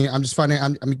 I'm just finding,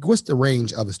 what's the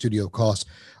range of the studio cost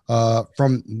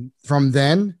from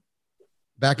then,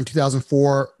 back in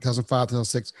 2004, 2005,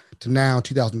 2006 to now,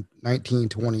 2019,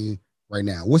 20 right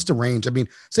now? What's the range? I mean,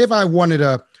 say if I wanted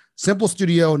a simple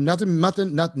studio, nothing,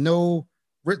 no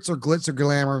ritz or glitz or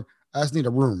glamour. I just need a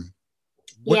room.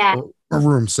 A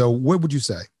room. So what would you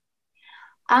say?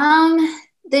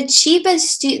 The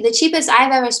cheapest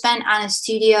I've ever spent on a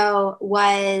studio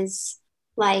was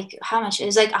like, how much? It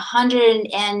was like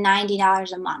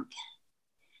 $190 a month.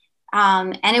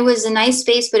 And it was a nice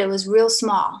space, but it was real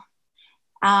small.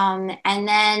 And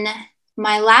then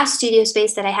my last studio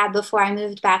space that I had before I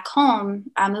moved back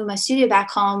home, I moved my studio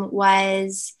back home,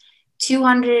 was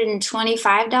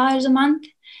 $225 a month.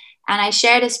 And I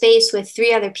shared a space with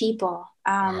 3 other people.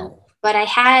 Wow. But I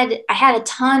had a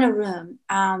ton of room.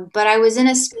 But I was in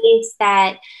a space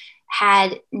that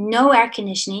had no air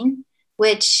conditioning,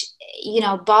 which,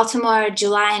 Baltimore,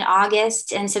 July and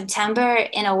August and September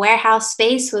in a warehouse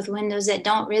space with windows that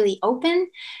don't really open.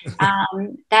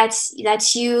 That's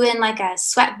you in like a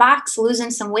sweat box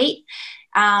losing some weight.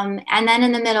 And then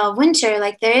in the middle of winter,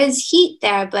 like there is heat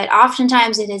there, but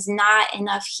oftentimes it is not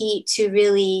enough heat to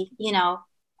really,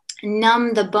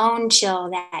 numb the bone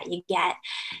chill that you get.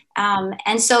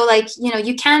 And so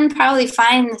you can probably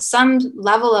find some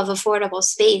level of affordable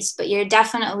space, but you're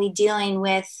definitely dealing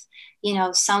with,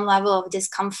 some level of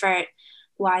discomfort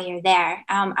while you're there.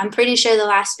 I'm pretty sure the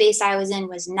last space I was in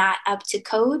was not up to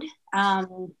code.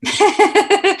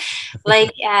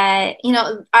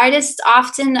 Artists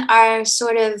often are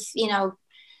sort of,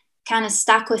 kind of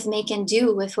stuck with making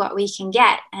do with what we can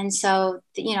get. And so,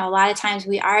 a lot of times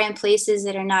we are in places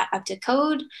that are not up to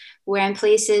code. We're in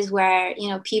places where,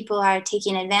 people are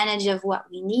taking advantage of what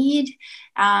we need.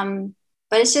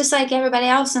 But it's just like everybody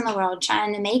else in the world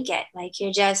trying to make it. Like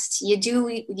you do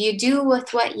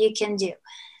with what you can do.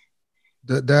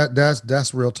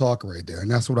 That's real talk right there. And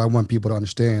that's what I want people to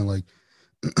understand. Like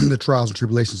the trials and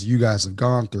tribulations you guys have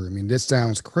gone through. I mean, this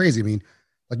sounds crazy. I mean,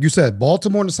 like you said,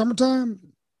 Baltimore in the summertime,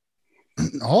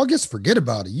 August, forget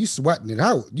about it. You sweating it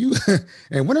out. You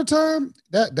in wintertime,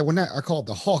 that when that I call it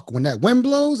the hawk, when that wind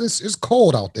blows, it's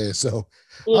cold out there. So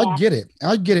yeah. I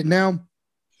get it. Now,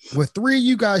 with 3 of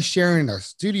you guys sharing a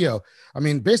studio, I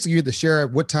mean, basically you had to share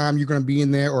what time you're going to be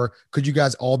in there, or could you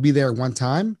guys all be there at one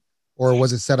time? Or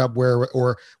was it set up where,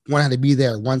 or one had to be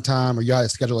there at one time, or you had to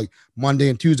schedule like Monday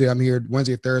and Tuesday, I'm here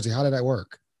Wednesday, Thursday. How did that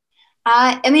work?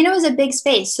 It was a big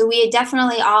space, so we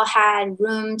definitely all had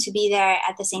room to be there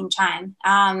at the same time.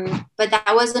 But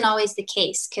that wasn't always the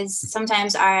case, because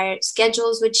sometimes our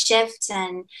schedules would shift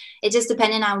and it just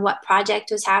depended on what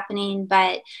project was happening.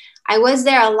 But I was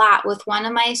there a lot with one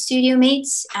of my studio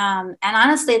mates. And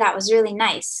honestly, that was really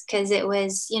nice, because it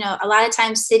was, a lot of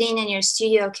times sitting in your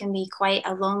studio can be quite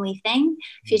a lonely thing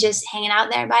if you're just hanging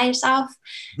out there by yourself.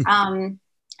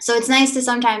 So it's nice to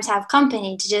sometimes have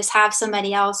company, to just have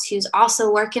somebody else who's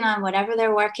also working on whatever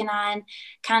they're working on,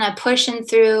 kind of pushing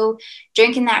through,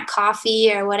 drinking that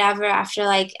coffee or whatever after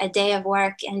like a day of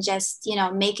work, and just,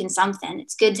 making something.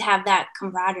 It's good to have that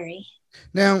camaraderie.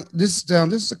 Now, this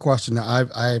is a question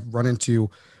that I've run into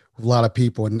with a lot of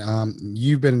people, and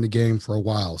you've been in the game for a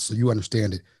while, so you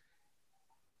understand it.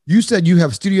 You said you have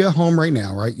a studio at home right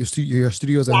now, right? Your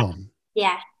studio's at home.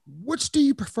 Yeah. Which do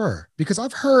you prefer? Because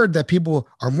I've heard that people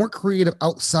are more creative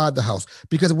outside the house,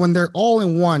 because when they're all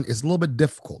in one, it's a little bit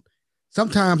difficult.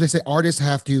 Sometimes they say artists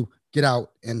have to get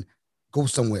out and go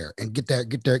somewhere and get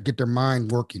their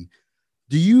mind working.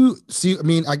 Do you see? I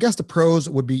mean, I guess the pros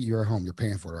would be you're at home, you're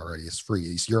paying for it already. It's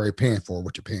free. You're already paying for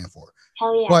what you're paying for.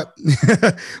 Hell yeah.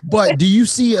 But do you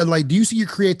see your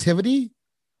creativity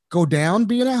go down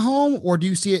being at home, or do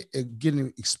you see it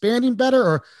expanding better?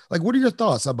 Or like, what are your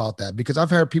thoughts about that? Because I've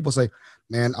heard people say,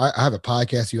 man, I have a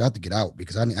podcast. You have to get out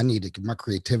because I need to get my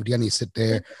creativity. I need to sit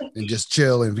there and just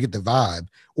chill and get the vibe.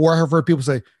 Or I've heard people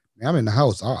say, man, I'm in the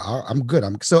house. I'm good.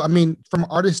 So, I mean, from an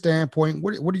artist standpoint,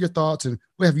 what are your thoughts and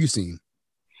what have you seen?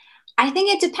 I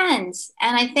think it depends.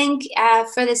 And I think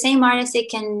for the same artist, it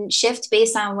can shift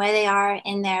based on where they are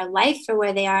in their life or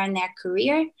where they are in their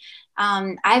career.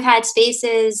 I've had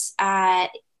spaces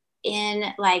in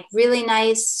like really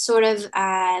nice sort of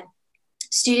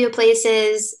studio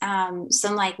places,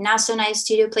 some like not so nice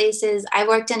studio places. I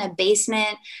worked in a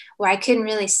basement where I couldn't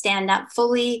really stand up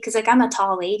fully because like I'm a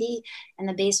tall lady and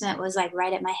the basement was like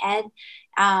right at my head.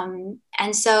 And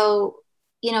so,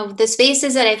 you know, the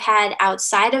spaces that I've had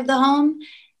outside of the home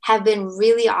have been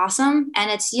really awesome. And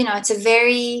it's, you know,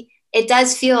 it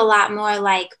does feel a lot more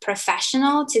like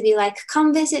professional to be like,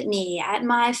 come visit me at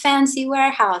my fancy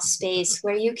warehouse space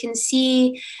where you can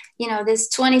see, you know, this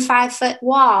 25-foot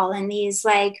wall and these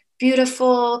like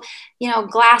beautiful, you know,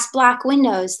 glass block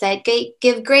windows that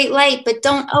give great light, but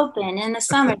don't open in the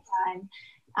summertime.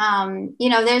 You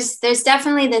know, there's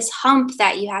definitely this hump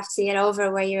that you have to get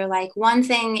over where you're like, one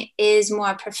thing is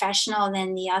more professional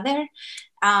than the other.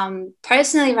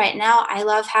 Personally, right now, I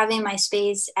love having my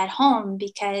space at home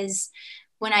because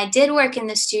when I did work in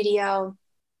the studio,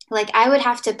 like I would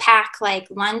have to pack like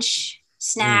lunch,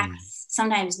 snacks,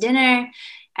 sometimes dinner.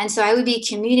 And so I would be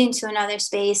commuting to another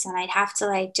space and I'd have to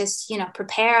like just, you know,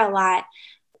 prepare a lot.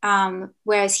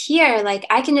 Whereas here, like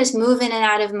I can just move in and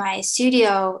out of my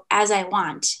studio as I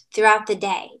want throughout the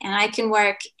day. And I can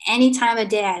work any time of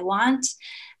day I want.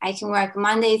 I can work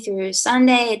Monday through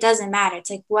Sunday. It doesn't matter.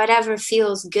 It's like whatever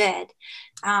feels good.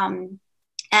 And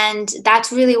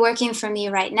that's really working for me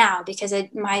right now because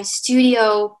my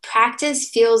studio practice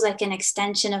feels like an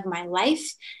extension of my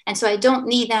life. And so I don't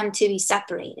need them to be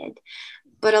separated.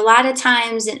 But a lot of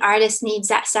times an artist needs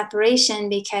that separation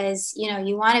because, you know,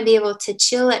 you want to be able to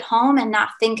chill at home and not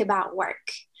think about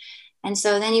work. And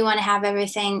so then you want to have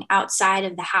everything outside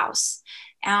of the house.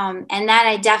 And that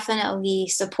I definitely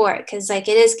support because like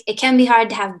it can be hard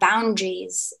to have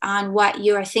boundaries on what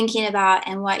you're thinking about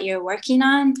and what you're working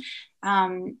on.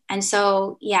 And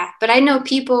so, yeah, but I know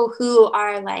people who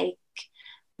are like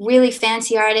really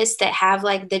fancy artists that have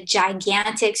like the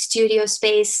gigantic studio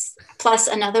space plus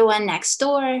another one next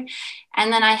door.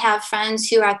 And then I have friends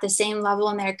who are at the same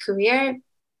level in their career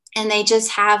and they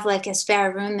just have like a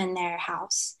spare room in their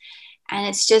house. And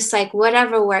it's just like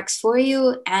whatever works for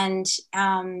you. And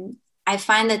I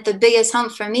find that the biggest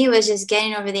hump for me was just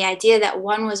getting over the idea that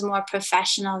one was more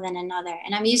professional than another.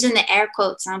 And I'm using the air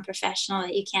quotes on professional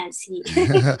that you can't see.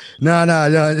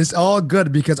 No. It's all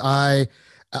good because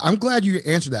I'm glad you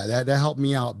answered that. That helped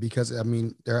me out because I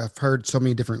mean, I've heard so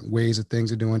many different ways of things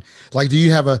are doing. Like, do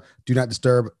you have a do not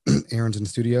disturb Aaron's in the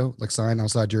studio, like sign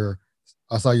outside your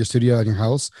studio in your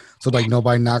house? So like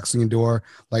nobody knocks on your door.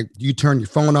 Like you turn your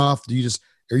phone off. Do you just,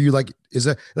 are you like, is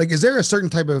there a certain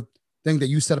type of thing that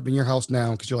you set up in your house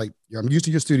now? Cause you're like, I'm used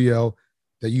to your studio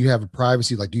that you have a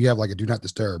privacy. Like, do you have like a do not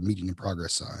disturb meeting in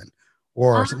progress sign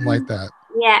or something like that?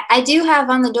 Yeah, I do have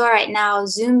on the door right now,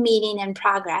 Zoom meeting in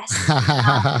progress.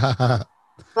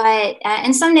 But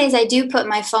and some days I do put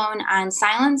my phone on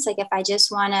silence, like if I just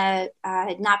want to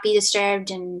not be disturbed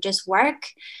and just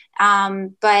work.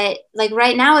 But like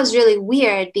right now is really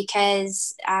weird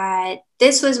because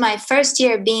this was my first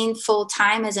year being full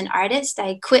time as an artist.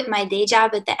 I quit my day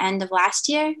job at the end of last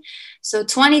year. So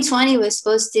 2020 was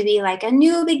supposed to be like a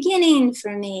new beginning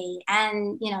for me.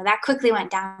 And, you know, that quickly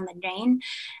went down the drain.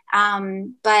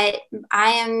 But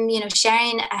I am, you know,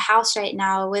 sharing a house right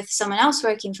now with someone else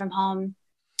working from home.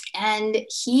 And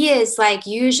he is like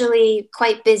usually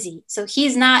quite busy. So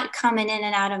he's not coming in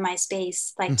and out of my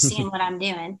space, like seeing what I'm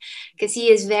doing, because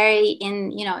he is very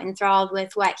enthralled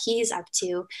with what he's up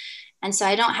to. And so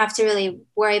I don't have to really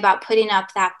worry about putting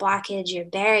up that blockage or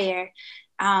barrier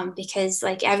because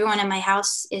like everyone in my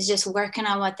house is just working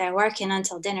on what they're working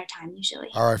until dinner time usually.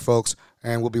 All right, folks.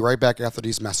 And we'll be right back after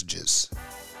these messages.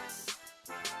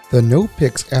 The No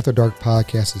Picks After Dark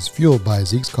podcast is fueled by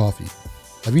Zeke's Coffee.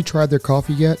 Have you tried their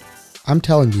coffee yet? I'm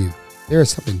telling you, there is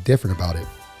something different about it.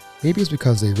 Maybe it's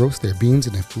because they roast their beans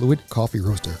in a fluid coffee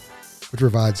roaster, which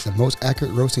provides the most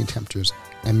accurate roasting temperatures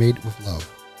and made with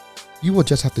love. You will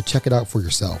just have to check it out for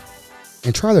yourself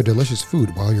and try their delicious food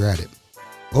while you're at it.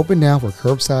 Open now for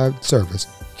curbside service,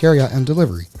 carryout, and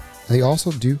delivery, and they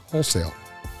also do wholesale.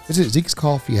 Visit Zeke's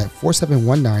Coffee at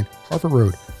 4719 Harford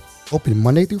Road, open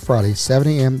Monday through Friday, 7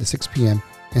 a.m. to 6 p.m.,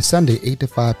 and Sunday, 8 to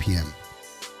 5 p.m.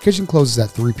 Kitchen closes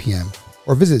at 3 p.m.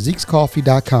 or visit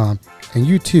Zeke'sCoffee.com and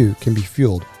you too can be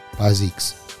fueled by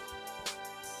Zeke's.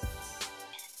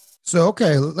 So,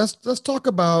 okay, let's talk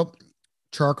about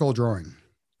charcoal drawing.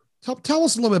 Tell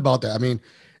us a little bit about that.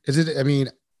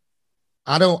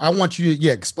 I want you to,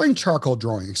 explain charcoal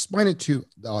drawing. Explain it to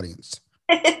the audience.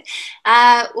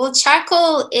 Well,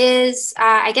 charcoal is,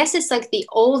 I guess it's like the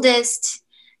oldest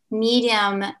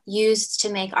medium used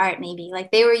to make art, maybe. Like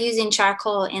they were using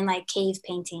charcoal in like cave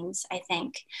paintings, I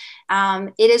think.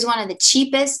 It is one of the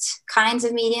cheapest kinds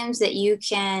of mediums that you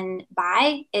can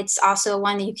buy. It's also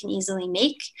one that you can easily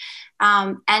make.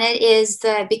 And it is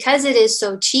because it is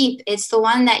so cheap, it's the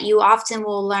one that you often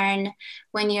will learn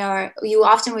you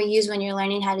often will use when you're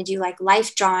learning how to do like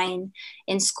life drawing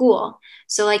in school.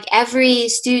 So like every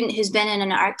student who's been in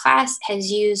an art class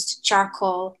has used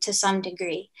charcoal to some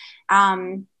degree.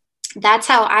 That's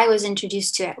how I was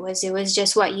introduced to it. It was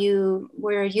just what you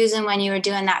were using when you were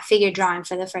doing that figure drawing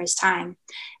for the first time.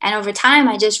 And over time,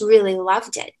 I just really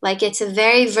loved it. Like it's a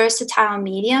very versatile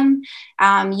medium.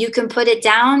 You can put it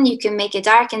down, you can make it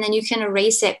dark, and then you can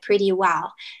erase it pretty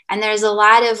well. And there's a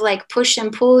lot of like push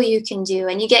and pull you can do,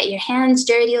 and you get your hands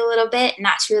dirty a little bit, and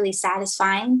that's really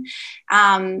satisfying.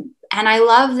 And I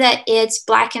love that it's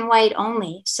black and white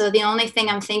only. So the only thing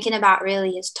I'm thinking about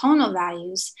really is tonal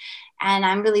values. And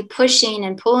I'm really pushing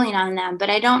and pulling on them, but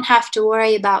I don't have to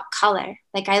worry about color.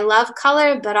 Like I love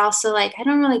color, but also like, I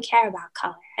don't really care about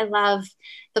color. I love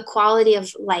the quality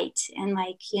of light and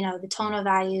like, you know, the tonal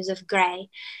values of gray.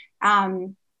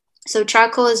 So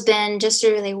charcoal has been just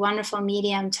a really wonderful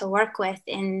medium to work with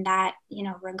in that, you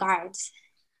know, regards.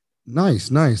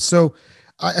 Nice. So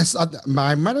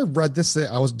I might have read this.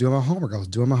 I was doing my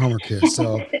homework here.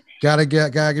 So gotta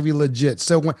give you legit.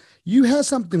 So when you had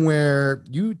something where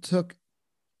you took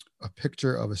a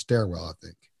picture of a stairwell, I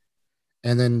think,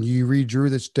 and then you redrew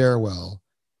the stairwell,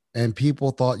 and people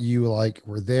thought you like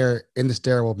were there in the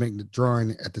stairwell making the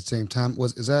drawing at the same time.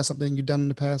 Is that something you've done in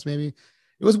the past? Maybe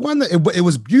it was one that it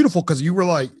was beautiful because you were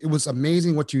like, it was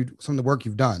amazing some of the work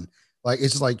you've done. Like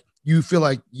it's just like you feel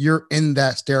like you're in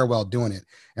that stairwell doing it.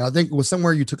 And I think it was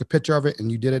somewhere you took a picture of it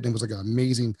and you did it, and it was like an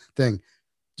amazing thing.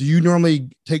 Do you normally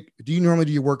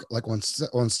do your work like on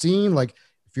scene, like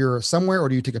if you're somewhere, or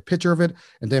do you take a picture of it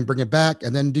and then bring it back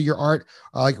and then do your art?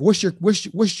 Like what's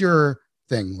your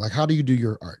thing? Like, how do you do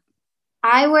your art?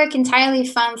 I work entirely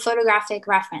from photographic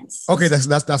reference. Okay. That's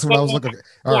what I was looking at.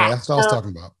 All right. That's what I was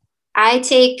talking about. I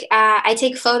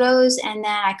take photos, and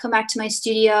then I come back to my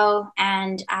studio,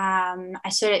 and I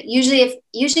sort of usually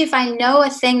if I know a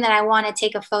thing that I want to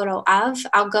take a photo of,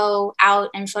 I'll go out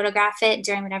and photograph it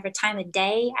during whatever time of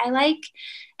day I like,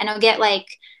 and I'll get like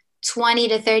 20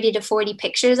 to 30 to 40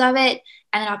 pictures of it,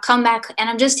 and then I'll come back, and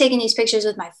I'm just taking these pictures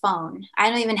with my phone. I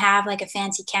don't even have like a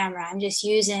fancy camera. I'm just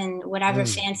using whatever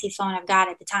fancy phone I've got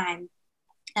at the time.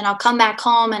 And I'll come back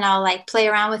home and I'll like play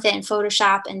around with it in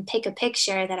Photoshop and pick a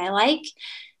picture that I like.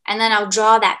 And then I'll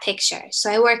draw that picture.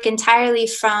 So I work entirely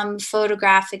from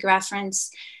photographic reference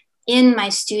in my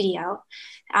studio.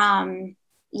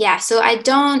 So I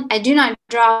do not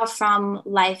draw from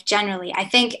life generally. I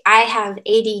think I have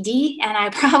ADD, and I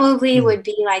probably would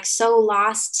be like so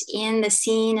lost in the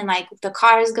scene and like the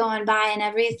cars going by and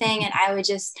everything. And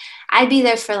I'd be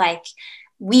there for like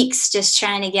weeks just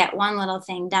trying to get one little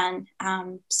thing done.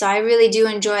 So I really do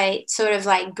enjoy sort of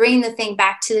like bringing the thing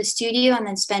back to the studio and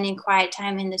then spending quiet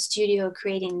time in the studio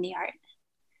creating the art.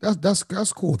 That's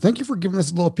cool. Thank you for giving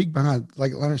us a little peek behind,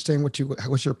 like understanding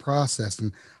what's your process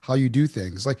and how you do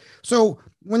things. Like, so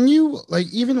when you like,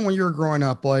 even when you were growing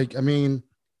up, like, I mean,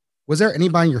 was there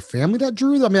anybody in your family that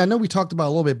drew? I mean, I know we talked about it a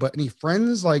little bit, but any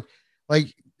friends, like,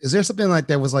 is there something like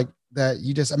that was like that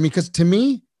you just, I mean, because to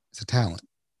me, it's a talent.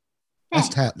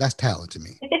 That's talent to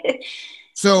me.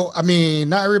 So, I mean,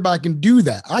 not everybody can do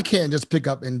that. I can't just pick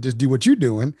up and just do what you're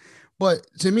doing. But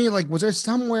to me, like, was there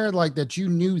somewhere like that you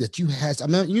knew that you had? I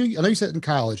know you said in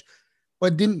college,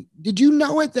 but did you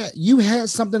know it that you had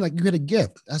something, like you had a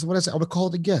gift? That's what I said. I would call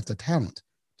it a gift, a talent.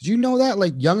 Did you know that,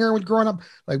 like younger when growing up?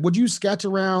 Like, would you sketch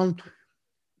around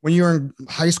when you were in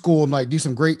high school and like do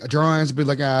some great drawings and be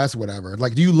like, that's whatever?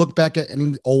 Like, do you look back at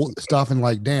any old stuff and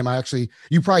like, damn,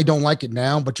 you probably don't like it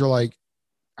now, but you're like,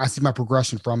 I see my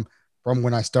progression from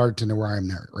when I started to where I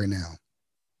am right now.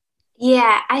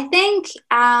 Yeah, I think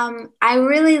I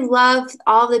really loved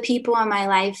all the people in my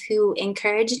life who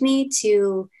encouraged me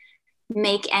to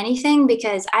make anything,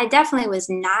 because I definitely was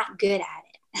not good at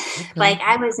it. Okay. Like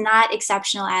I was not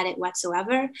exceptional at it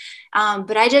whatsoever.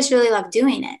 But I just really loved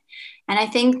doing it. And I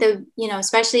think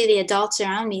especially the adults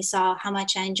around me saw how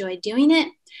much I enjoyed doing it.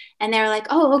 And they were like,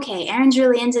 oh, okay, Erin's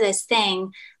really into this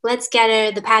thing. Let's get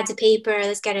her the pads of paper.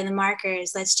 Let's get her the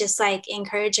markers. Let's just like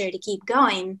encourage her to keep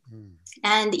going.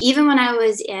 And even when I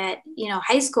was at,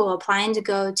 high school applying to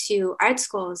go to art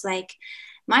schools, like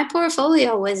my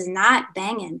portfolio was not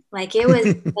banging. Like it was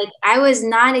like I was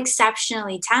not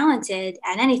exceptionally talented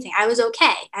at anything. I was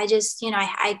okay. I just,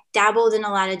 I dabbled in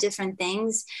a lot of different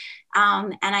things.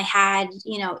 And I had,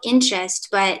 interest.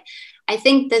 But I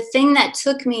think the thing that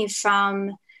took me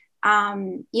from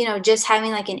just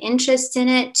having like an interest in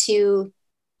it to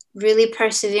really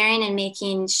persevering and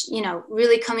making,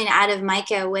 really coming out of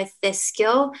Micah with this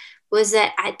skill was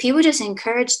that people just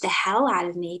encouraged the hell out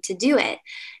of me to do it.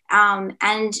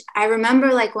 And I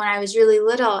remember like when I was really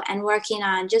little and working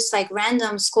on just like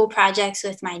random school projects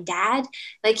with my dad,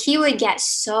 like he would get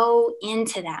so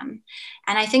into them.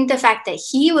 And I think the fact that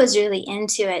he was really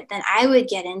into it, then I would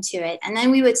get into it. And then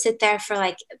we would sit there for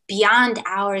like beyond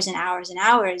hours and hours and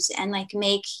hours and like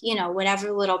make,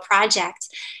 whatever little project.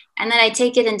 And then I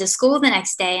take it into school the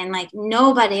next day and like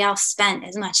nobody else spent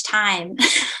as much time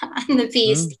on the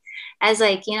piece as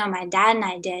like, my dad and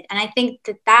I did. And I think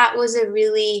that was a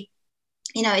really,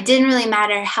 it didn't really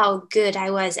matter how good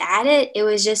I was at it. It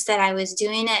was just that I was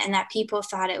doing it and that people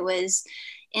thought it was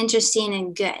interesting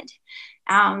and good.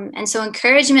 And so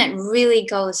encouragement really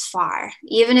goes far,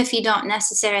 even if you don't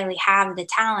necessarily have the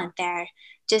talent there.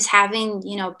 Just having,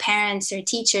 parents or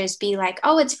teachers be like,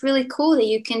 oh, it's really cool that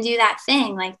you can do that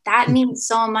thing. Like that means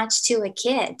so much to a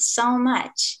kid, so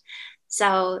much.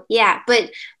 So, yeah.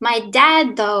 But my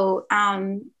dad, though,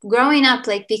 growing up,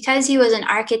 like because he was an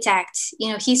architect,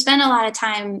 he spent a lot of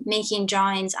time making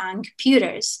drawings on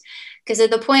computers. Because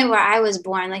at the point where I was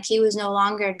born, like he was no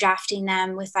longer drafting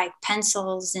them with like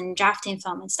pencils and drafting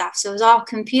film and stuff. So it was all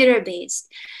computer based.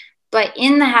 But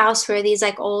in the house were these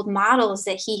like old models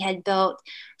that he had built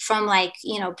from like,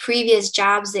 previous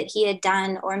jobs that he had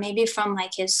done, or maybe from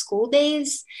like his school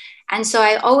days. And so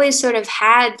I always sort of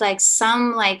had like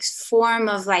some like form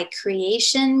of like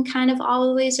creation kind of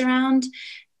always around.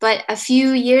 But a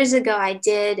few years ago, I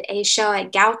did a show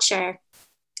at Goucher,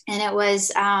 and it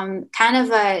was kind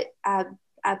of a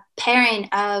pairing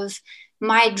of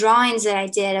my drawings that I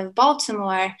did of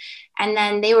Baltimore. And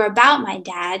then they were about my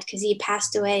dad because he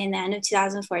passed away in the end of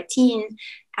 2014.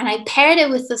 And I paired it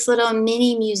with this little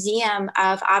mini museum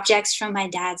of objects from my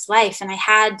dad's life. And I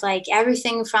had like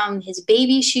everything from his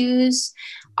baby shoes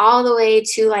all the way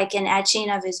to like an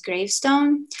etching of his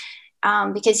gravestone.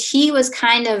 Because he was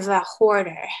kind of a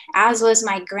hoarder, as was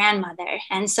my grandmother.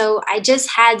 And so I just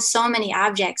had so many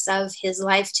objects of his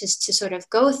life just to sort of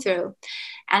go through.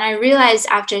 And I realized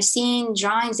after seeing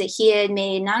drawings that he had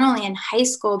made, not only in high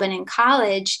school, but in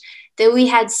college, that we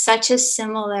had such a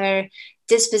similar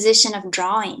disposition of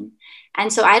drawing.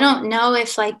 And so I don't know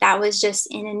if like that was just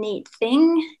an innate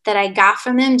thing that I got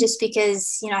from him just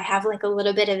because, I have like a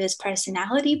little bit of his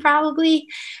personality probably,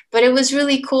 but it was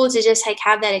really cool to just like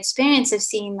have that experience of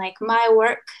seeing like my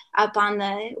work up on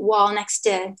the wall next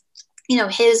to,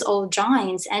 his old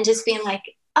drawings and just being like,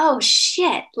 oh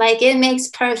shit, like it makes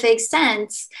perfect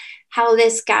sense how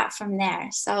this got from there.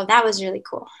 So that was really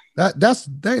cool.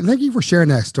 Thank you for sharing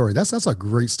that story. That's a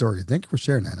great story. Thank you for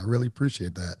sharing that. I really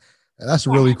appreciate that. That's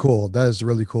really cool. That is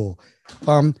really cool.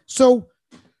 So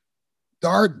the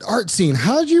art scene,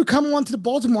 how did you come onto the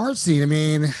Baltimore art scene?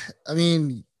 I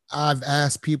mean, I've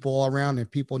asked people all around and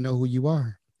people know who you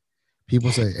are.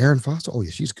 People say, Erin Foster. Oh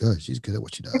yeah, she's good. She's good at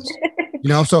what she does.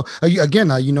 So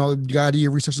again, you got to do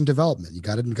your research and development. You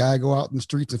got to go out in the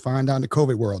streets and find out in the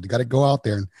COVID world. You got to go out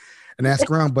there and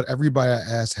ask around, but everybody I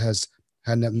asked has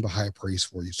had nothing but high praise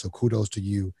for you. So kudos to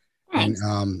you. Thanks.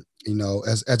 And,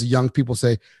 as young people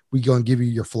say, we going to give you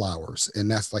your flowers.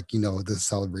 And that's like, the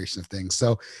celebration of things.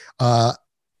 So,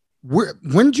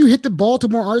 when did you hit the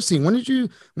Baltimore art scene? When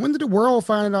did the world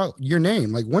find out your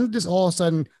name? Like, when did this all of a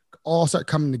sudden start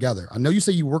coming together? I know you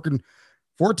say you working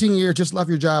 14 years, just left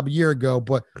your job a year ago,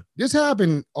 but this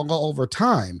happened all over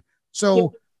time.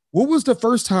 So what was the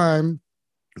first time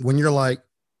when you're like,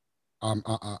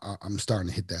 I'm starting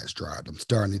to hit that stride. I'm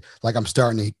starting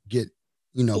to get,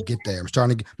 get there.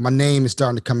 My name is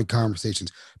starting to come in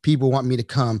conversations. People want me to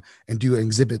come and do an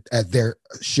exhibit at their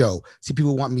show. See,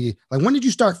 people want me to, like, when did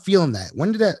you start feeling that?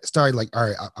 When did that start? Like, all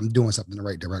right, I'm doing something in the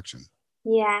right direction.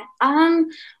 Yeah.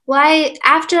 Well,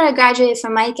 after I graduated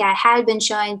from Micah, I had been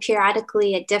showing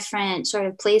periodically at different sort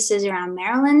of places around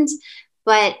Maryland.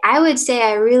 But I would say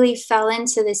I really fell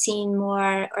into the scene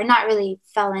more, or not really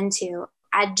fell into,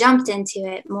 I jumped into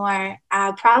it more,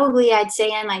 probably I'd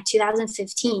say in like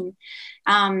 2015,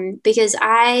 because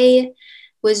I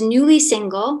was newly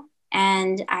single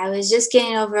and I was just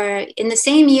getting over, in the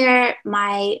same year,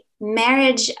 my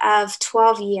marriage of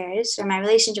 12 years, or my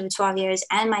relationship of 12 years,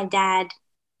 and my dad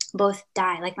both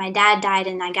died. Like my dad died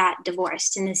and I got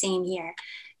divorced in the same year.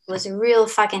 It was a real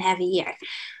fucking heavy year.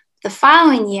 The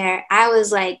following year, I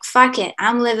was like, fuck it.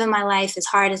 I'm living my life as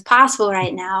hard as possible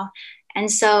right now. And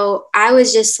so I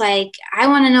was just like, I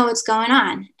want to know what's going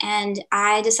on. And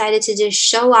I decided to just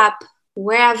show up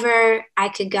wherever I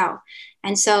could go.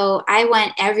 And so I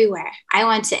went everywhere. I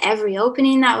went to every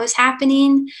opening that was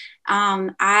happening.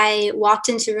 I walked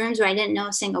into rooms where I didn't know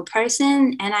a single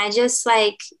person, and I just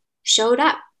like showed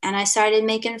up, and I started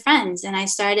making friends, and I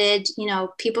started,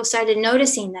 people started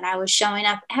noticing that I was showing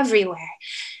up everywhere.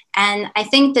 And I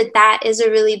think that that is a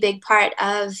really big part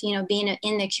of, being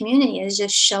in the community, is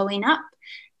just showing up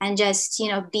and just,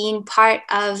 being part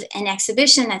of an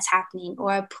exhibition that's happening,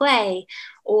 or a play,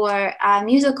 or a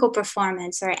musical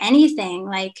performance, or anything.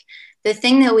 Like, the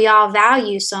thing that we all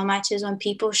value so much is when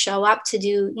people show up to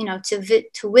do,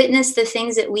 to witness the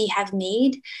things that we have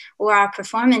made, or our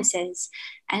performances.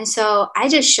 And so I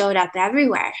just showed up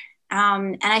everywhere.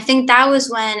 And I think that was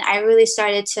when I really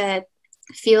started to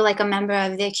feel like a member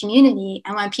of the community,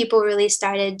 and when people really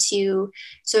started to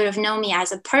sort of know me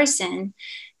as a person.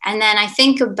 And then I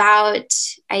think about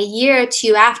a year or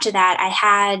two after that, I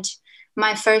had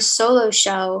my first solo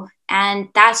show, and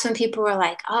that's when people were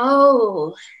like,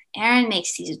 oh, Erin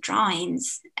makes these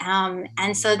drawings.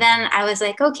 And so then I was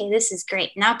like, okay, this is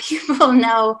great. Now people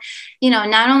know,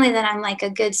 not only that I'm like a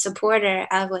good supporter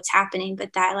of what's happening,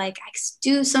 but that like I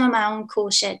do some of my own cool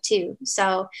shit too.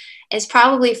 So it's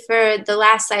probably for the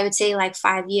last, I would say, like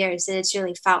 5 years that it's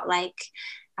really felt like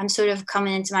I'm sort of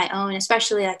coming into my own,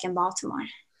 especially like in Baltimore.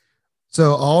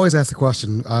 So I always ask the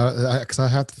question, because I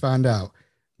have to find out,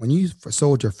 when you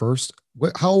sold your first,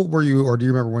 how old were you, or do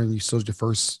you remember when you sold your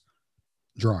first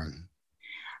drawing?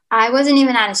 I wasn't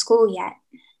even out of school yet.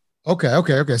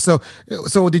 Okay.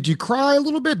 So did you cry a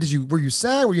little bit? Were you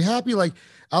sad? Were you happy? Like,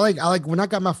 I like when I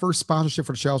got my first sponsorship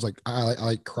for the show, I was like,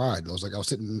 I cried. I was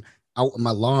sitting out on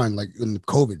my lawn, like in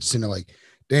COVID, just sitting there like,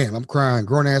 damn, I'm crying,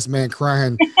 grown ass man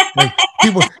crying. Like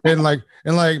people, and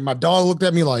my dog looked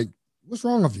at me like, what's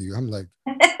wrong with you? I'm like,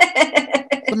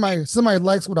 somebody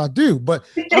likes what I do, but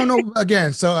I don't know.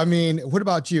 Again, so I mean, what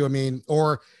about you? I mean,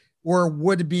 or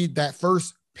would it be that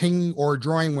first ping or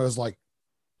drawing was like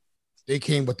they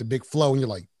came with the big flow, and you're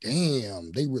like,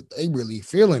 damn, they really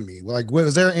feeling me? Like,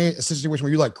 was there a situation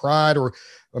where you like cried or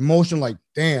emotion, like,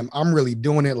 damn, I'm really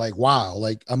doing it? Like, wow,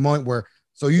 like a moment where,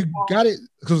 so you got it.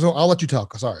 So I'll let you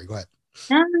talk. Sorry, go ahead.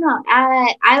 No.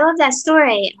 I love that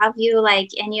story of you, like,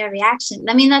 and your reaction.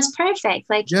 I mean, that's perfect.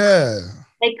 Like, yeah,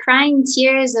 like crying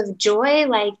tears of joy.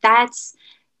 Like,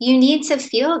 you need to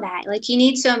feel that. Like, you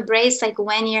need to embrace like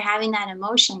when you're having that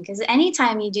emotion, because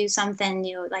anytime you do something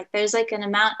new, like there's like an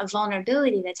amount of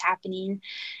vulnerability that's happening,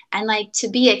 and like to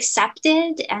be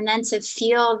accepted, and then to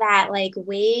feel that like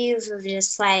wave of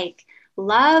just like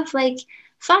love, like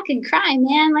fucking cry,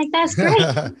 man. Like, that's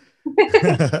great.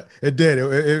 It did.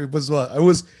 It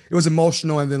was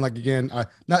emotional, and then like again,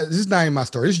 this is not even my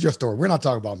story. This is your story. We're not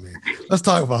talking about me.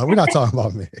 We're not talking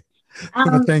about me.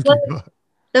 Thank you.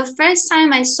 The first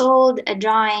time I sold a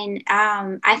drawing,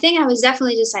 I think I was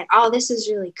definitely just like, oh, this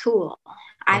is really cool.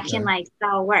 I can like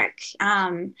sell work.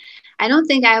 I don't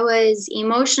think I was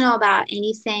emotional about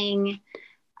anything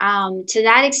to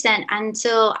that extent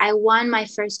until I won my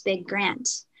first big grant.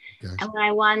 Okay. And when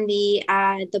I won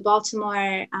the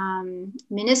Baltimore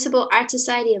Municipal Art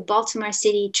Society of Baltimore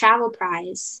City Travel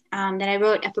Prize that I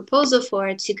wrote a proposal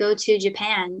for to go to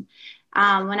Japan.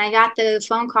 When I got the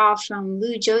phone call from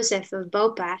Lou Joseph of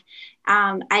BOPA,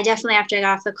 I definitely, after I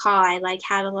got off the call, I like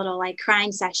had a little like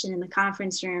crying session in the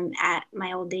conference room at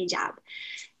my old day job.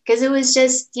 Because it was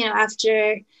just,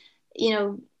 after,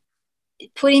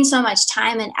 putting so much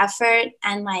time and effort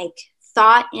and like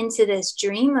thought into this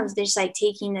dream of just like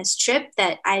taking this trip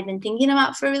that I'd been thinking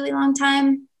about for a really long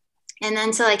time. And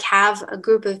then to like have a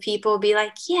group of people be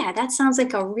like, yeah, that sounds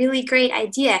like a really great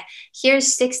idea.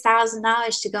 Here's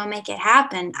 $6,000 to go make it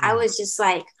happen. I was just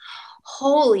like,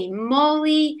 holy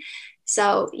moly.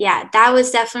 So yeah, that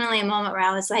was definitely a moment where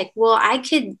I was like, well,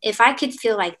 if I could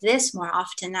feel like this more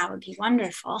often, that would be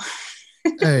wonderful.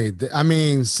 Hey, I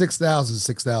mean,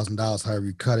 $6,000, however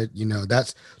you cut it,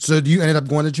 that's, so you ended up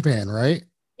going to Japan, right?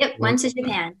 Yep. Went to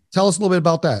Japan. Tell us a little bit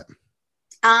about that.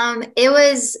 It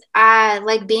was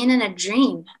like being in a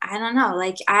dream. I don't know.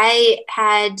 Like I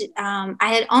had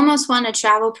almost won a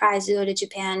travel prize to go to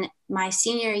Japan my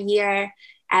senior year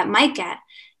at MICA.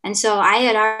 And so I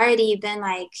had already been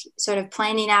like sort of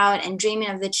planning out and dreaming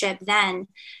of the trip then.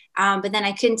 But then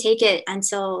I couldn't take it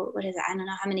until, I don't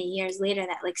know how many years later,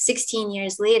 that like 16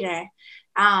 years later.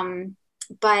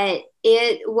 But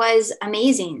it was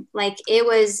amazing. Like it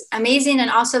was amazing and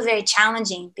also very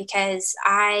challenging because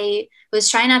I was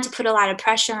trying not to put a lot of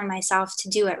pressure on myself to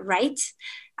do it right.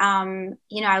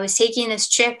 I was taking this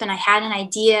trip and I had an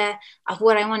idea of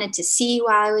what I wanted to see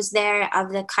while I was there,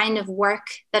 of the kind of work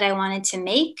that I wanted to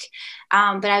make.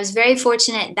 But I was very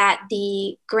fortunate that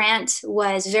the grant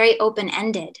was very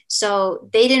open-ended. So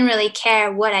they didn't really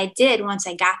care what I did once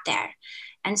I got there.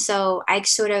 And so I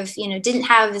sort of, didn't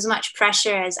have as much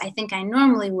pressure as I think I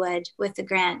normally would with the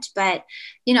grant. But,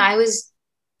 I was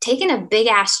taking a big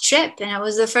ass trip, and it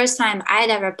was the first time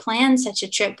I'd ever planned such a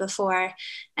trip before.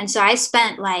 And so I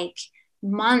spent like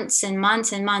months and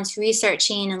months and months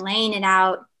researching and laying it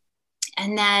out.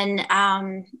 And then,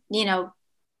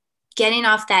 getting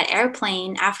off that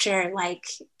airplane after like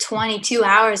 22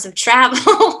 hours of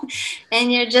travel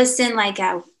and you're just in like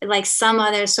some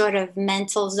other sort of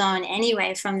mental zone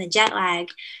anyway from the jet lag,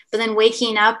 but then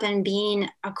waking up and being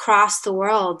across the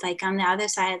world, like on the other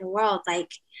side of the world,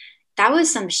 like that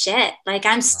was some shit. Like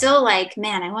I'm still like,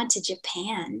 man, I went to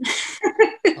Japan.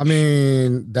 I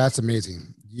mean, that's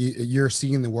amazing. You're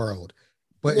seeing the world,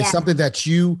 but it's something that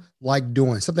you like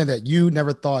doing, something that you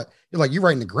never thought. You're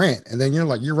writing a grant, and then you're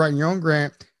writing your own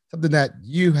grant, something that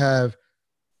you have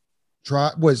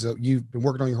tried, you've been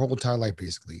working on your whole entire life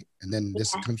basically, and then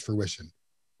this comes to fruition.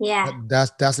 Yeah.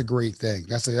 That's a great thing.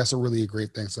 That's a really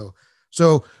great thing.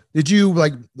 So did you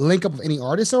like link up with any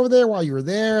artists over there while you were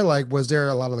there? Like, was there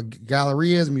a lot of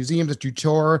galleries, museums that you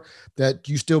tour that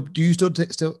you still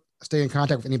stay in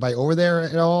contact with anybody over there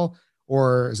at all?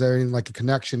 Or is there any like a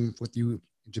connection with you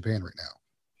in Japan right now?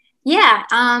 Yeah,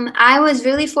 I was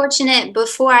really fortunate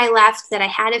before I left that I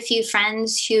had a few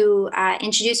friends who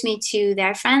introduced me to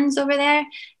their friends over there.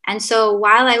 And so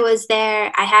while I was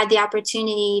there, I had the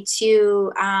opportunity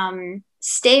to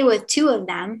stay with two of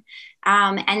them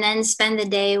and then spend the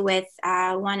day with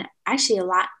one, actually a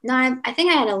lot. No, I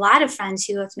think I had a lot of friends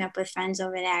who hooked me up with friends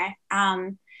over there.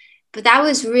 But that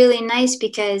was really nice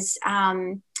because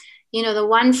the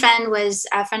one friend was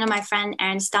a friend of my friend,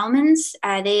 Erin Stellman's.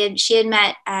 She had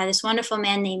met this wonderful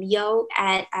man named Yo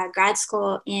at grad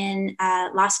school in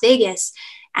Las Vegas.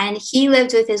 And he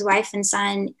lived with his wife and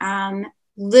son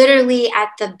literally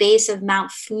at the base of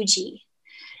Mount Fuji.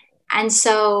 And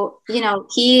so,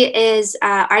 he is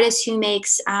an artist who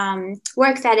makes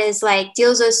work that is like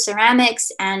deals with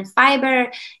ceramics and fiber.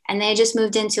 And they just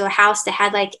moved into a house that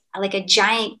had like a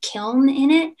giant kiln in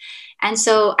it. And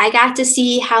so I got to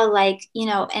see how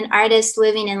an artist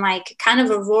living in like kind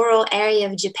of a rural area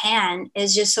of Japan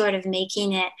is just sort of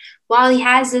making it, while he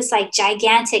has this like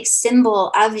gigantic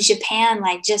symbol of Japan,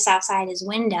 like just outside his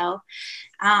window.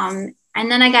 And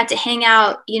then I got to hang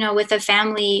out, with a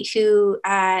family who,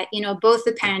 both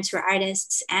the parents were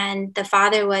artists, and the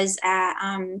father was,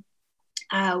 I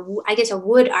guess, a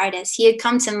wood artist. He had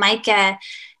come to MICA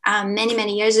many,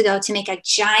 many years ago to make a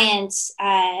giant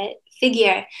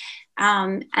figure.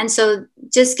 And so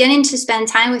just getting to spend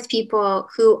time with people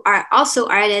who are also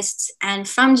artists and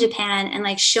from Japan and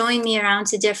like showing me around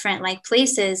to different like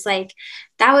places, like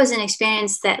that was an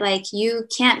experience that like you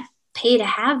can't pay to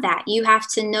have that. You have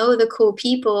to know the cool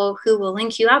people who will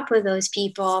link you up with those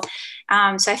people.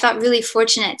 So I felt really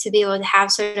fortunate to be able to have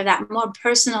sort of that more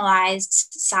personalized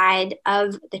side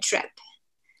of the trip.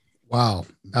 Wow.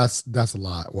 That's a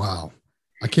lot. Wow.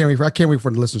 I can't wait for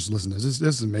the listeners to listen to this.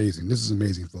 This is amazing. This is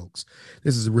amazing, folks.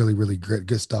 This is really, really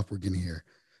good stuff we're getting here.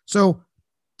 So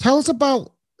tell us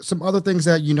about some other things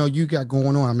that, you got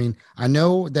going on. I mean, I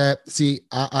know that,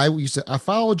 I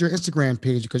followed your Instagram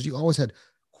page because you always had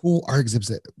cool art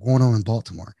exhibits going on in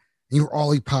Baltimore, and you were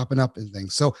always popping up and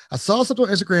things. So I saw something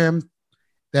on Instagram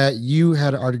that you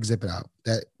had an art exhibit out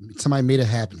that somebody made it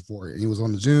happen for you. And it was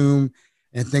on Zoom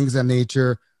and things of that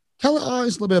nature. Tell us a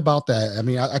little bit about that. I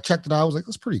mean, I checked it out. I was like,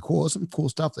 that's pretty cool. There's some cool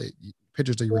stuff,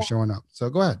 pictures that you were showing up. So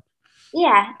go ahead.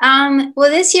 Yeah.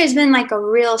 Well, this year's been like a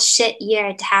real shit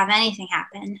year to have anything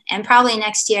happen. And probably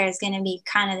next year is going to be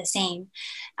kind of the same.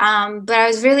 But I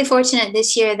was really fortunate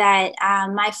this year that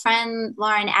my friend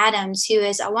Lauren Adams, who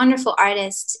is a wonderful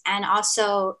artist and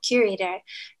also curator,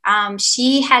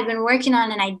 she had been working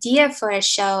on an idea for a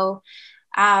show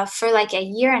for like a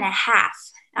year and a half.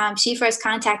 She first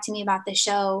contacted me about the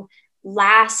show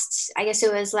I guess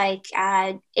it was like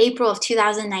April of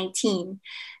 2019.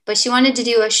 But she wanted to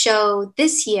do a show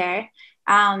this year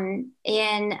in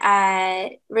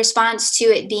response to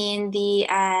it being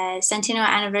the centennial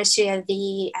anniversary of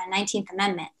the 19th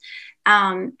Amendment.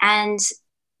 And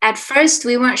at first,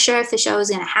 we weren't sure if the show was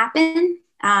going to happen,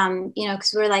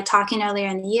 because we were like talking earlier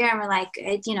in the year and we're like,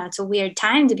 it's a weird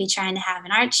time to be trying to have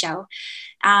an art show.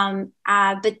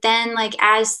 But then like,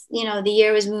 as the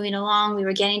year was moving along, we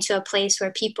were getting to a place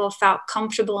where people felt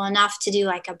comfortable enough to do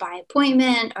like a by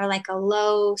appointment or like a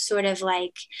low sort of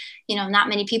like, not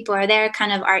many people are there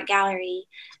kind of art gallery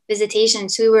visitation.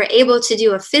 So we were able to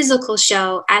do a physical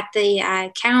show at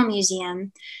the Carroll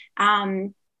Museum.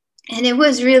 And it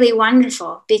was really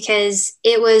wonderful because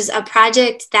it was a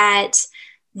project that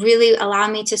really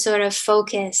allowed me to sort of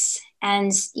focus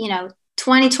and,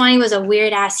 2020 was a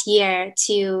weird ass year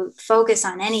to focus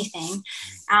on anything.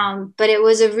 But it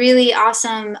was a really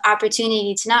awesome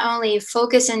opportunity to not only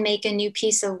focus and make a new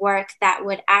piece of work that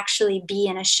would actually be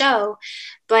in a show,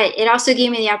 but it also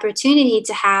gave me the opportunity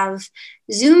to have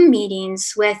Zoom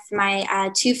meetings with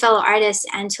my two fellow artists,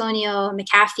 Antonio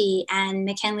McAfee and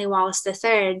McKinley Wallace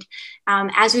III,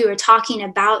 as we were talking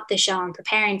about the show and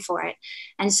preparing for it.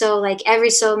 And so like every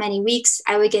so many weeks,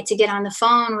 I would get on the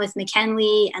phone with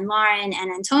McKinley and Lauren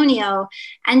and Antonio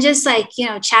and just like,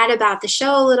 chat about the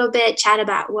show a little bit, chat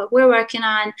about what we're working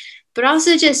on, but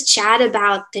also just chat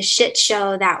about the shit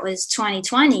show that was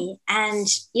 2020. And,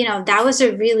 that was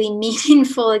a really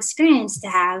meaningful experience to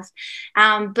have.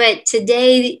 But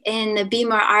today in the Be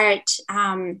More Art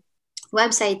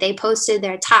website, they posted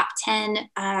their top 10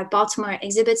 Baltimore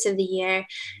exhibits of the year.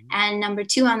 And number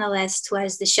 2 on the list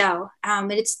was the show.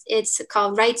 But it's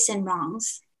called Rights and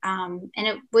Wrongs. And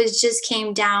it just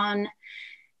came down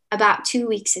about 2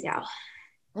 weeks ago.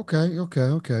 Okay.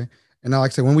 And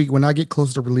like I said, when I get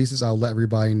closer to releases, I'll let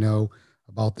everybody know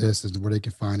about this and where they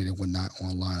can find it and whatnot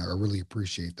online. I really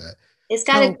appreciate that. It's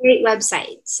got a great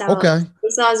website. So okay.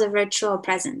 It still has a virtual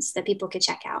presence that people could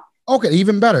check out. Okay,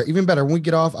 even better. When we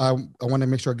get off, I want to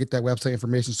make sure I get that website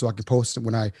information so I can post it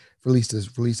when I release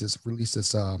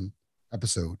this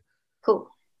episode. Cool.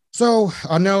 So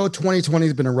I know 2020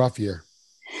 has been a rough year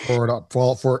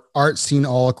for art scene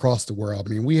all across the world.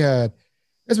 I mean,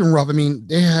 it's been rough. I mean,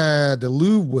 the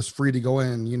Louvre was free to go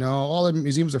in, all the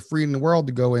museums are free in the world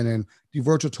to go in and do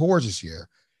virtual tours this year.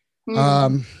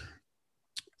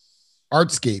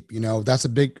 Artscape, that's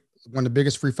one of the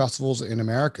biggest free festivals in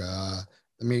America.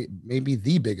 Maybe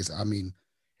the biggest, in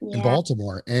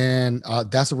Baltimore. And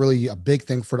that's a big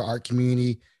thing for the art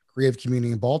community, creative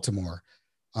community in Baltimore.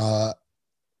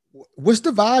 What's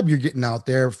the vibe you're getting out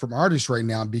there from artists right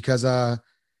now? Because,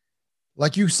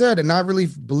 like you said, and I really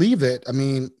believe it. I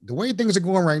mean, the way things are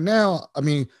going right now,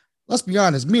 let's be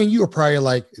honest, me and you are probably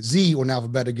like Z on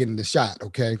alphabet getting the shot.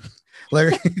 Okay.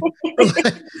 Like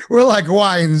we're like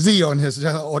Y and Z on his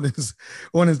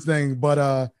thing.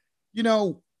 But,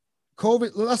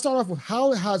 COVID, let's start off with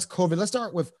how has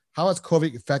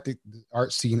COVID affected the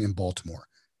art scene in Baltimore?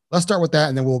 Let's start with that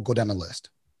and then we'll go down the list.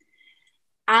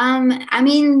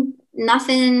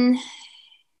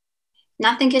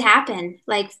 Nothing could happen.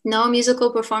 Like no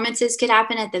musical performances could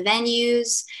happen at the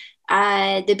venues.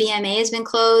 The BMA has been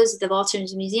closed. The Baltimore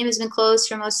Museum has been closed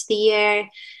for most of the year.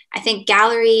 I think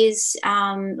galleries,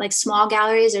 like small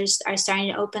galleries are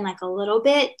starting to open like a little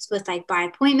bit with like by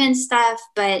appointment stuff,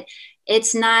 but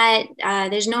it's not,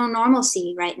 there's no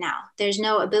normalcy right now. There's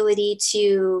no ability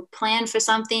to plan for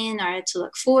something or to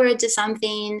look forward to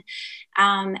something.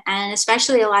 And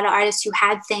especially a lot of artists who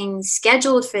had things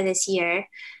scheduled for this year,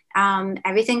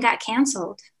 everything got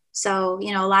canceled. So,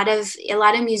 a lot of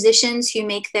musicians who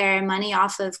make their money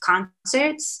off of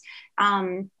concerts,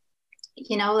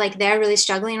 like they're really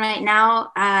struggling right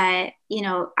now. I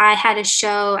had a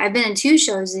show, I've been in 2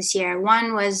 shows this year.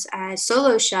 One was a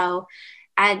solo show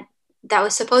that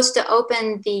was supposed to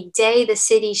open the day the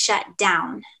city shut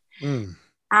down.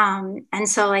 And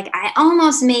so like, I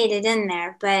almost made it in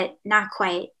there, but not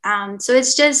quite. So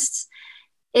it's just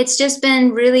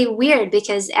been really weird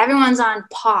because everyone's on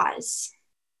pause.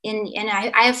 And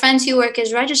I have friends who work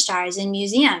as registrars in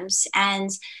museums, and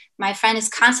my friend is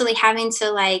constantly having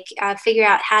to figure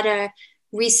out how to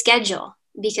reschedule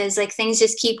because like things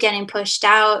just keep getting pushed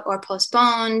out or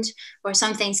postponed, or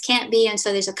some things can't be. And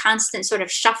so there's a constant sort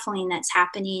of shuffling that's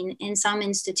happening in some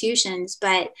institutions.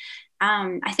 But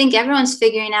I think everyone's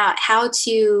figuring out how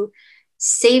to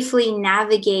safely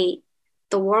navigate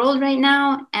the world right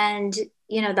now. And,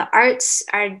 the arts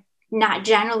are not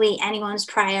generally anyone's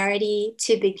priority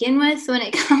to begin with when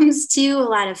it comes to a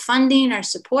lot of funding or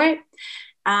support.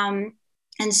 And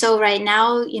so right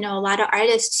now, a lot of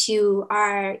artists who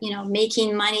are,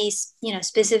 making money,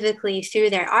 specifically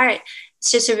through their art,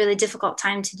 it's just a really difficult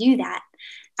time to do that.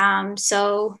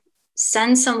 So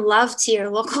send some love to your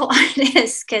local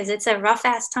artists because it's a rough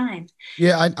ass time.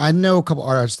 Yeah, I know a couple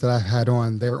artists that I had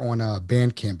on. They were on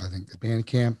Bandcamp, I think,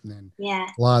 Bandcamp, and then a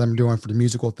lot of them doing for the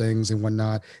musical things and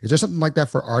whatnot. Is there something like that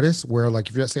for artists where, like,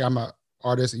 if you say I'm an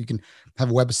artist, you can have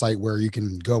a website where you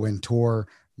can go and tour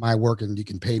my work and you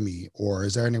can pay me? Or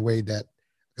is there any way that,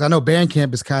 because I know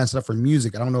Bandcamp is kind of stuff for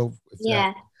music. I don't know if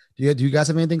do you guys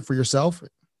have anything for yourself?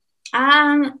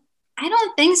 I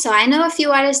don't think so. I know a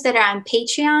few artists that are on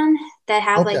Patreon that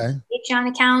have like Patreon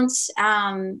accounts,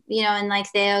 you know, and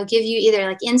like they'll give you either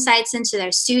like insights into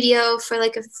their studio for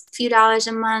like a few dollars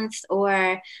a month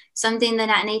or something of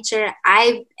that nature.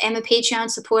 I am a Patreon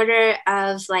supporter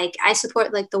of like, I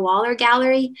support like the Waller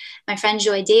Gallery. My friend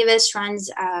Joy Davis runs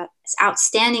this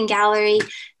outstanding gallery.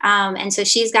 And so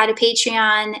she's got a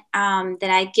Patreon that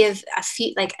I give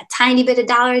a tiny bit of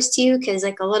dollars to, because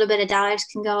like a little bit of dollars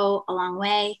can go a long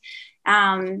way.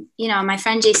 You know, my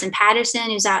friend Jason Patterson,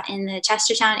 who's out in the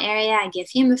Chestertown area, I give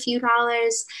him a few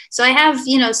dollars. So I have,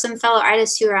 you know, some fellow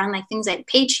artists who are on like things like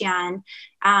Patreon.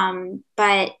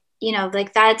 But you know,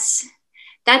 like that's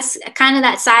kind of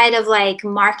that side of like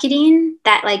marketing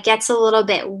that like gets a little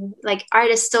bit like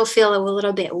artists still feel a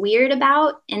little bit weird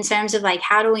about, in terms of like,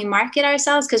 how do we market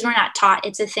ourselves? Because we're not taught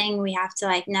it's a thing we have to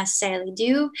like necessarily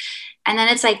do. And then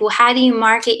it's like, well, how do you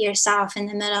market yourself in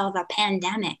the middle of a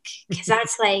pandemic? Because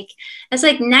that's like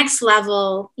next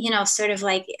level, you know, sort of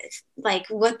like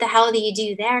what the hell do you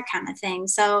do there kind of thing.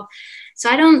 So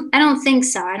I don't think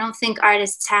so. I don't think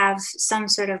artists have some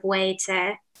sort of way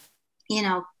to, you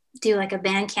know, do like a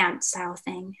Bandcamp style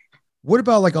thing. What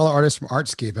about like all the artists from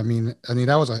Artscape? I mean,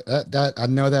 that was that I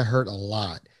know that hurt a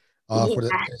lot for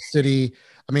the city.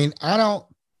 I mean,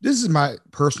 this is my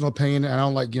personal opinion. I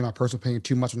don't like giving my personal opinion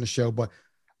too much on the show, but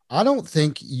I don't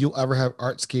think you'll ever have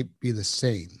Artscape be the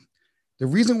same. The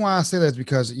reason why I say that is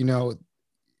because, you know,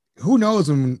 who knows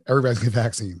when everybody's getting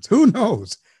vaccines? Who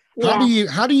knows? Yeah.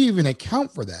 How do you even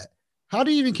account for that? How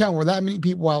do you even account for that many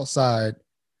people outside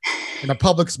in a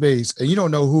public space and you don't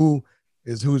know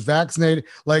who's vaccinated?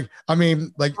 Like, I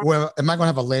mean, like, well, am I going to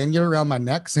have a lanyard around my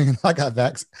neck saying I got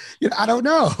vaccinated? You know, I don't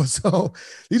know. So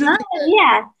these are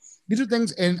these are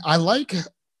things, and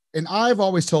I've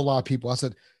always told a lot of people, I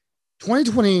said,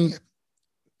 2020,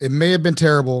 it may have been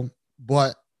terrible,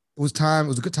 but it was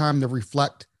a good time to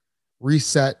reflect,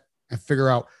 reset, and figure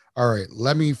out, all right,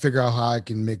 let me figure out how I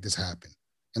can make this happen.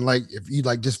 And like, if you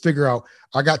like, just figure out,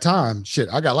 I got time. Shit,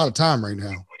 I got a lot of time right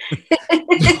now.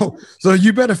 so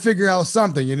you better figure out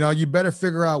something, you know, you better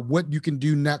figure out what you can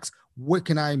do next. What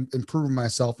can I improve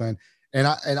myself in? And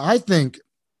I think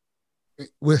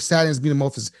what saddens me the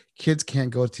most is kids can't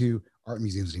go to art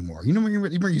museums anymore. You know, when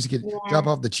you used to get drop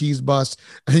off the cheese bus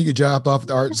and you get dropped off at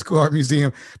the art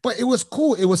museum, but it was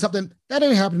cool. It was something that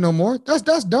ain't happening no more. That's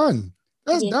done.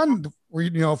 That's done for,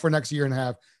 you know, for next year and a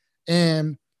half.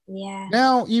 And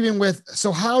now, even with,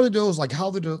 so how do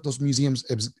those museums,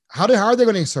 how are they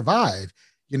going to survive?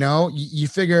 You know, you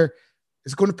figure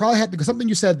it's going to probably have to, because something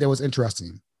you said that was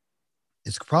interesting.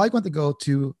 It's probably going to go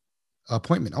to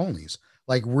appointment onlys.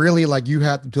 Like really, like you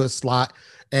have to do a slot.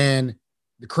 And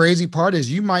the crazy part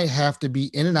is you might have to be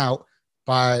in and out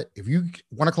by, if you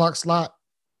 1 o'clock slot,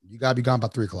 you got to be gone by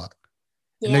 3 o'clock.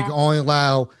 And they can only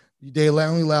allow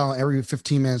every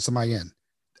 15 minutes somebody in.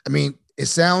 I mean, it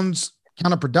sounds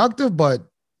counterproductive, but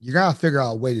you gotta figure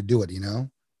out a way to do it, you know?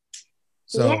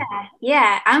 So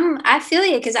I feel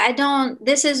you, because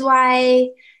this is why,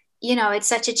 you know, it's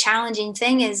such a challenging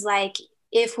thing, is like,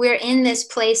 if we're in this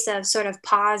place of sort of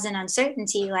pause and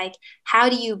uncertainty, like, how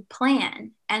do you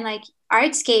plan? And like,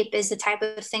 Artscape is the type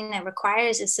of thing that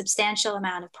requires a substantial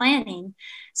amount of planning.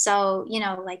 So, you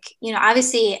know, like, you know,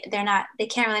 obviously they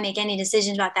can't really make any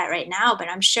decisions about that right now, but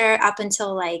I'm sure up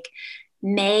until like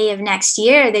May of next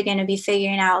year, they're going to be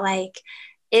figuring out, like,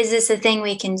 is this a thing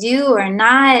we can do or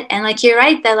not? And like, you're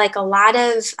right that like a lot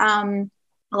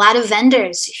of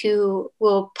vendors who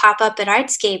will pop up at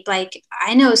Artscape, like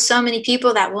I know so many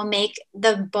people that will make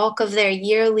the bulk of their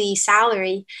yearly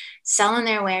salary selling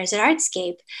their wares at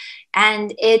Artscape.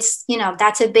 And it's, you know,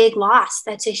 that's a big loss.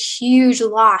 That's a huge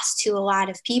loss to a lot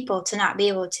of people to not be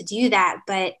able to do that.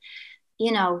 But,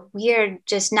 you know, we're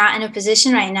just not in a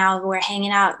position right now where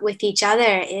hanging out with each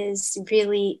other is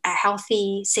really a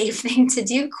healthy, safe thing to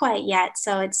do quite yet.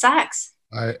 So it sucks.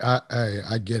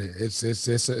 I get it.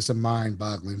 It's a mind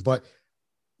boggling, but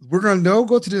we're going to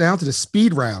go down to the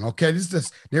speed round. Okay.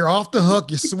 They're off the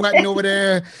hook. You're sweating over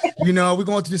there. You know, we're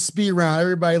going to the speed round.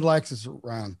 Everybody likes this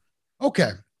round.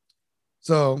 Okay.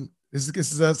 So this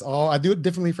is us all. I do it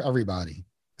differently for everybody.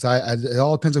 Because it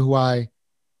all depends on who I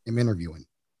am interviewing.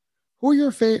 Who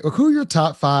are your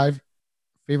top 5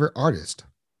 favorite artists?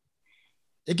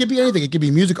 It could be anything. It could be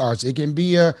music artists. It can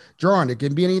be drawing. It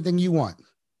can be anything you want.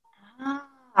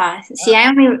 See,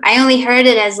 I only heard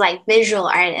it as like visual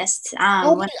artists when I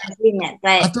was reading it,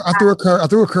 but I threw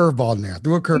a curveball in there.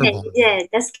 You did.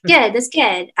 That's good. That's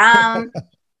good.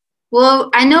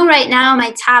 Well, I know right now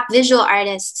my top visual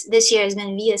artist this year has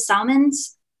been Via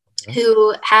Salmons,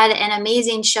 who had an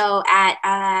amazing show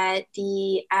at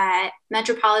the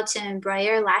Metropolitan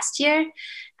Breuer last year.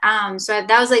 So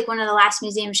that was like one of the last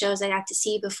museum shows I got to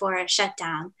see before it shut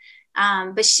down.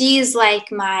 But she's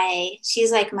like my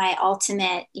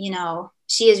ultimate, you know,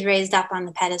 she is raised up on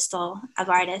the pedestal of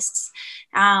artists.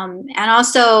 And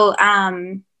also,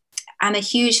 I'm a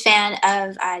huge fan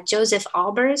of Joseph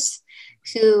Albers,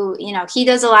 who, you know, he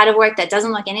does a lot of work that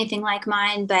doesn't look anything like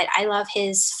mine, but I love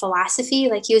his philosophy.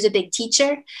 Like, he was a big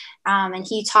teacher, and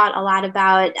he taught a lot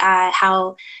about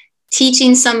how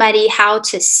teaching somebody how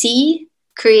to see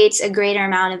creates a greater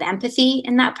amount of empathy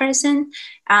in that person.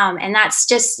 And that's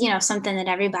just, you know, something that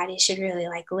everybody should really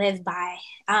like live by.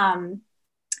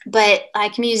 But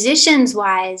like musicians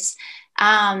wise,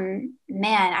 man,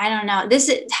 I don't know.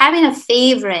 Having a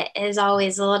favorite is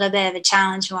always a little bit of a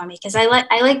challenge for me, because I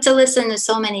like to listen to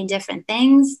so many different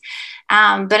things.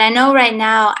 But I know right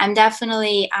now I'm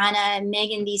definitely on a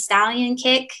Megan Thee Stallion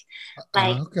kick.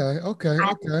 Like, okay.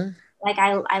 Like,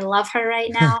 I love her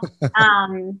right now.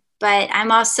 But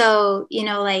I'm also, you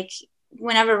know, like,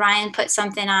 whenever Ryan puts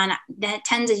something on, that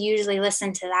tends to usually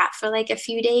listen to that for like a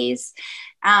few days.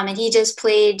 And he just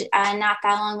played not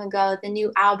that long ago the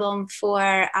new album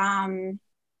for oh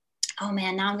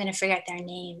man, now I'm gonna forget their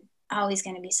name. Oh, he's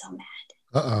gonna be so mad.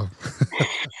 Oh,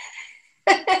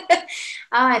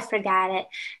 I forgot it.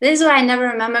 This is why I never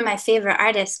remember my favorite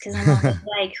artist, because I'm always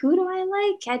like, who do I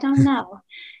like? I don't know.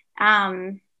 I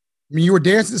mean, you were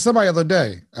dancing to somebody the other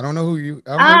day. I don't know who you.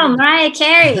 Mariah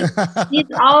Carey. She's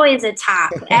always a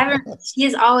top.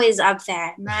 She's always up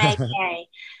there. Mariah Carey.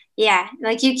 Yeah,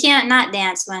 like, you can't not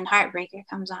dance when Heartbreaker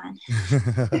comes on.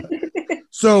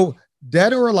 So,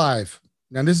 dead or alive?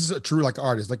 Now, this is a true like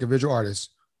artist, like a visual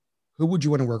artist. Who would you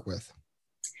want to work with?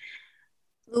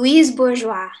 Louise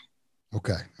Bourgeois.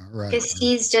 Okay, all right. Because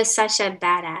she's just such a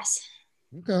badass.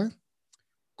 Okay.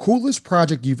 Coolest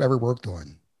project you've ever worked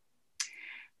on?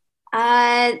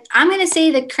 I'm going to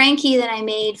say the Cranky that I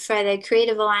made for the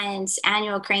Creative Alliance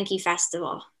annual Cranky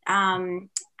Festival.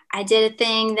 I did a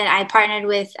thing that I partnered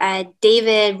with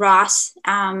David Ross,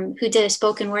 who did a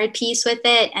spoken word piece with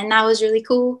it. And that was really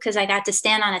cool, because I got to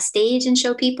stand on a stage and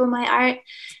show people my art.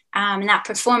 And that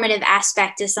performative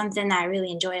aspect is something that I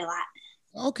really enjoy a lot.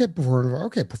 Okay,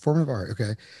 performative art.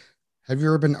 Okay. Have you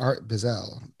ever been Art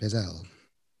Basel?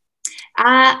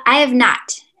 I have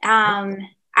not.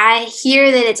 I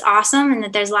hear that it's awesome and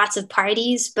that there's lots of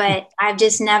parties, but I've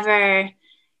just never,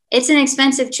 it's an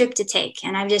expensive trip to take,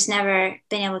 and I've just never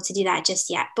been able to do that just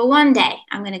yet. But one day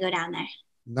I'm going to go down there.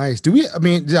 Nice.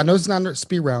 I know it's not a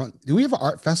speed round. Do we have an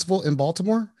art festival in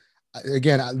Baltimore?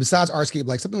 Again, besides Artscape,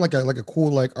 like something like a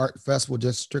cool like art festival,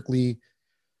 just strictly.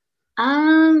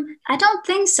 I don't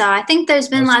think so. I think there's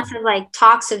been lots of like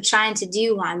talks of trying to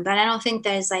do one, but I don't think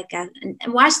there's like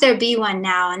watch there be one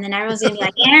now. And then everyone's gonna be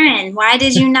like, Aaron, why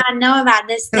did you not know about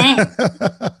this thing?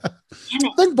 I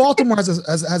think Baltimore has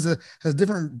a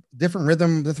different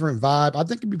rhythm, different vibe. I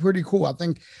think it'd be pretty cool. I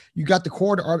think you got the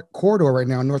corridor right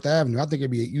now on North Avenue. I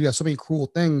think you have so many cool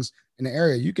things in the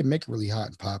area. You can make it really hot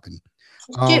and popping.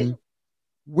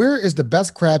 Where is the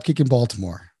best crab cake in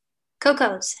Baltimore?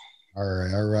 Coco's. All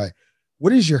right.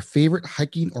 What is your favorite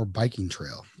hiking or biking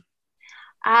trail?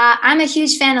 I'm a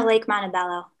huge fan of Lake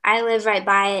Montebello. I live right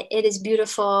by it. It is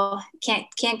beautiful.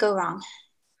 Can't go wrong.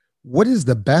 What is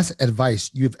the best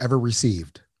advice you've ever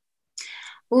received?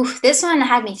 Ooh, this one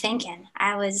had me thinking.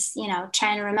 I was,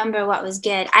 trying to remember what was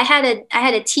good. I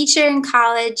had a teacher in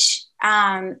college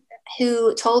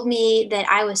who told me that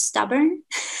I was stubborn,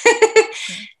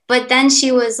 but then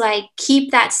she was like, keep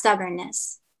that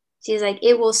stubbornness. She's like,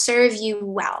 it will serve you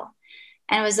well.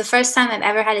 And it was the first time I've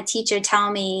ever had a teacher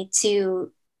tell me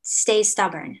to stay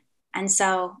stubborn. And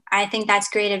so I think that's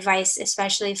great advice,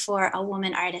 especially for a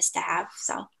woman artist to have.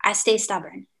 So I stay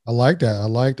stubborn. I like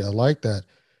that.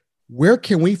 Where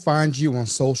can we find you on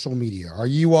social media? Are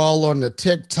you all on the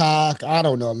TikTok? I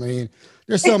don't know. I mean,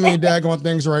 there's so many daggone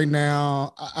things right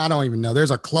now. I don't even know.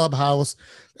 There's a Clubhouse.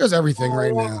 There's everything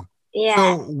right now.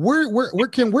 Yeah. So where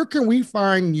can we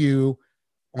find you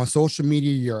on social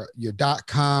media, your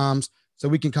 .coms, so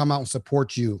we can come out and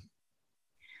support you?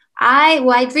 I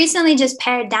recently just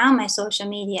pared down my social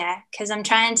media because I'm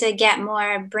trying to get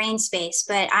more brain space,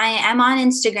 but I am on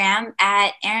Instagram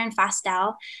at Erin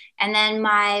Fastel. And then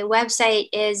my website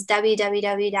is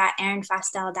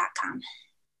www.erinfastel.com.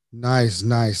 Nice.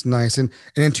 And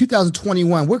in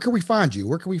 2021, where can we find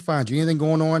you? Anything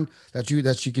going on that you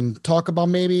can talk about,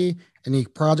 maybe any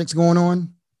projects going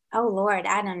on? Oh Lord,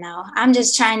 I don't know. I'm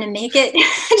just trying to make it,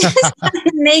 just trying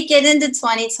to make it into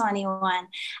 2021.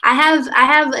 I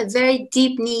have a very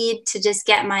deep need to just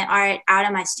get my art out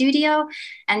of my studio.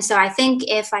 And so I think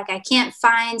if like I can't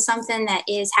find something that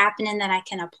is happening that I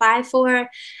can apply for,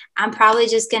 I'm probably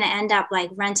just gonna end up like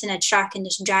renting a truck and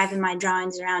just driving my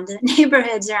drawings around the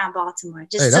neighborhoods around Baltimore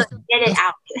just to get it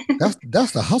out.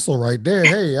 That's the hustle right there.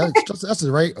 Hey, that's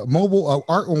the right mobile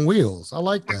art on wheels. I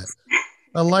like that.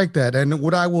 I like that. And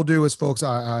what I will do is, folks,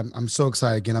 I'm so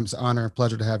excited. Again, it's an honor and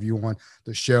pleasure to have you on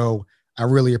the show. I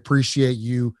really appreciate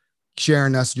you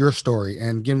sharing us your story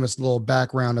and giving us a little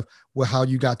background of how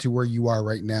you got to where you are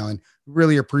right now. And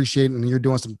really appreciate it. And you're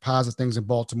doing some positive things in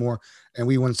Baltimore. And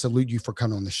we want to salute you for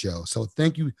coming on the show. So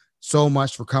thank you so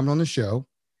much for coming on the show.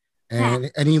 And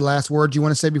any last words you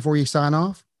want to say before you sign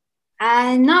off?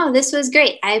 No, this was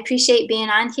great. I appreciate being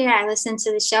on here. I listened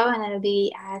to the show, and it'll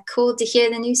be cool to hear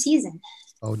the new season.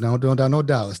 Oh, no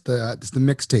doubt. It's the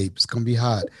mixtape. It's going to be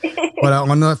hot. But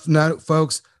on that note,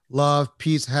 folks, love,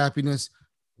 peace, happiness.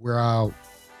 We're out.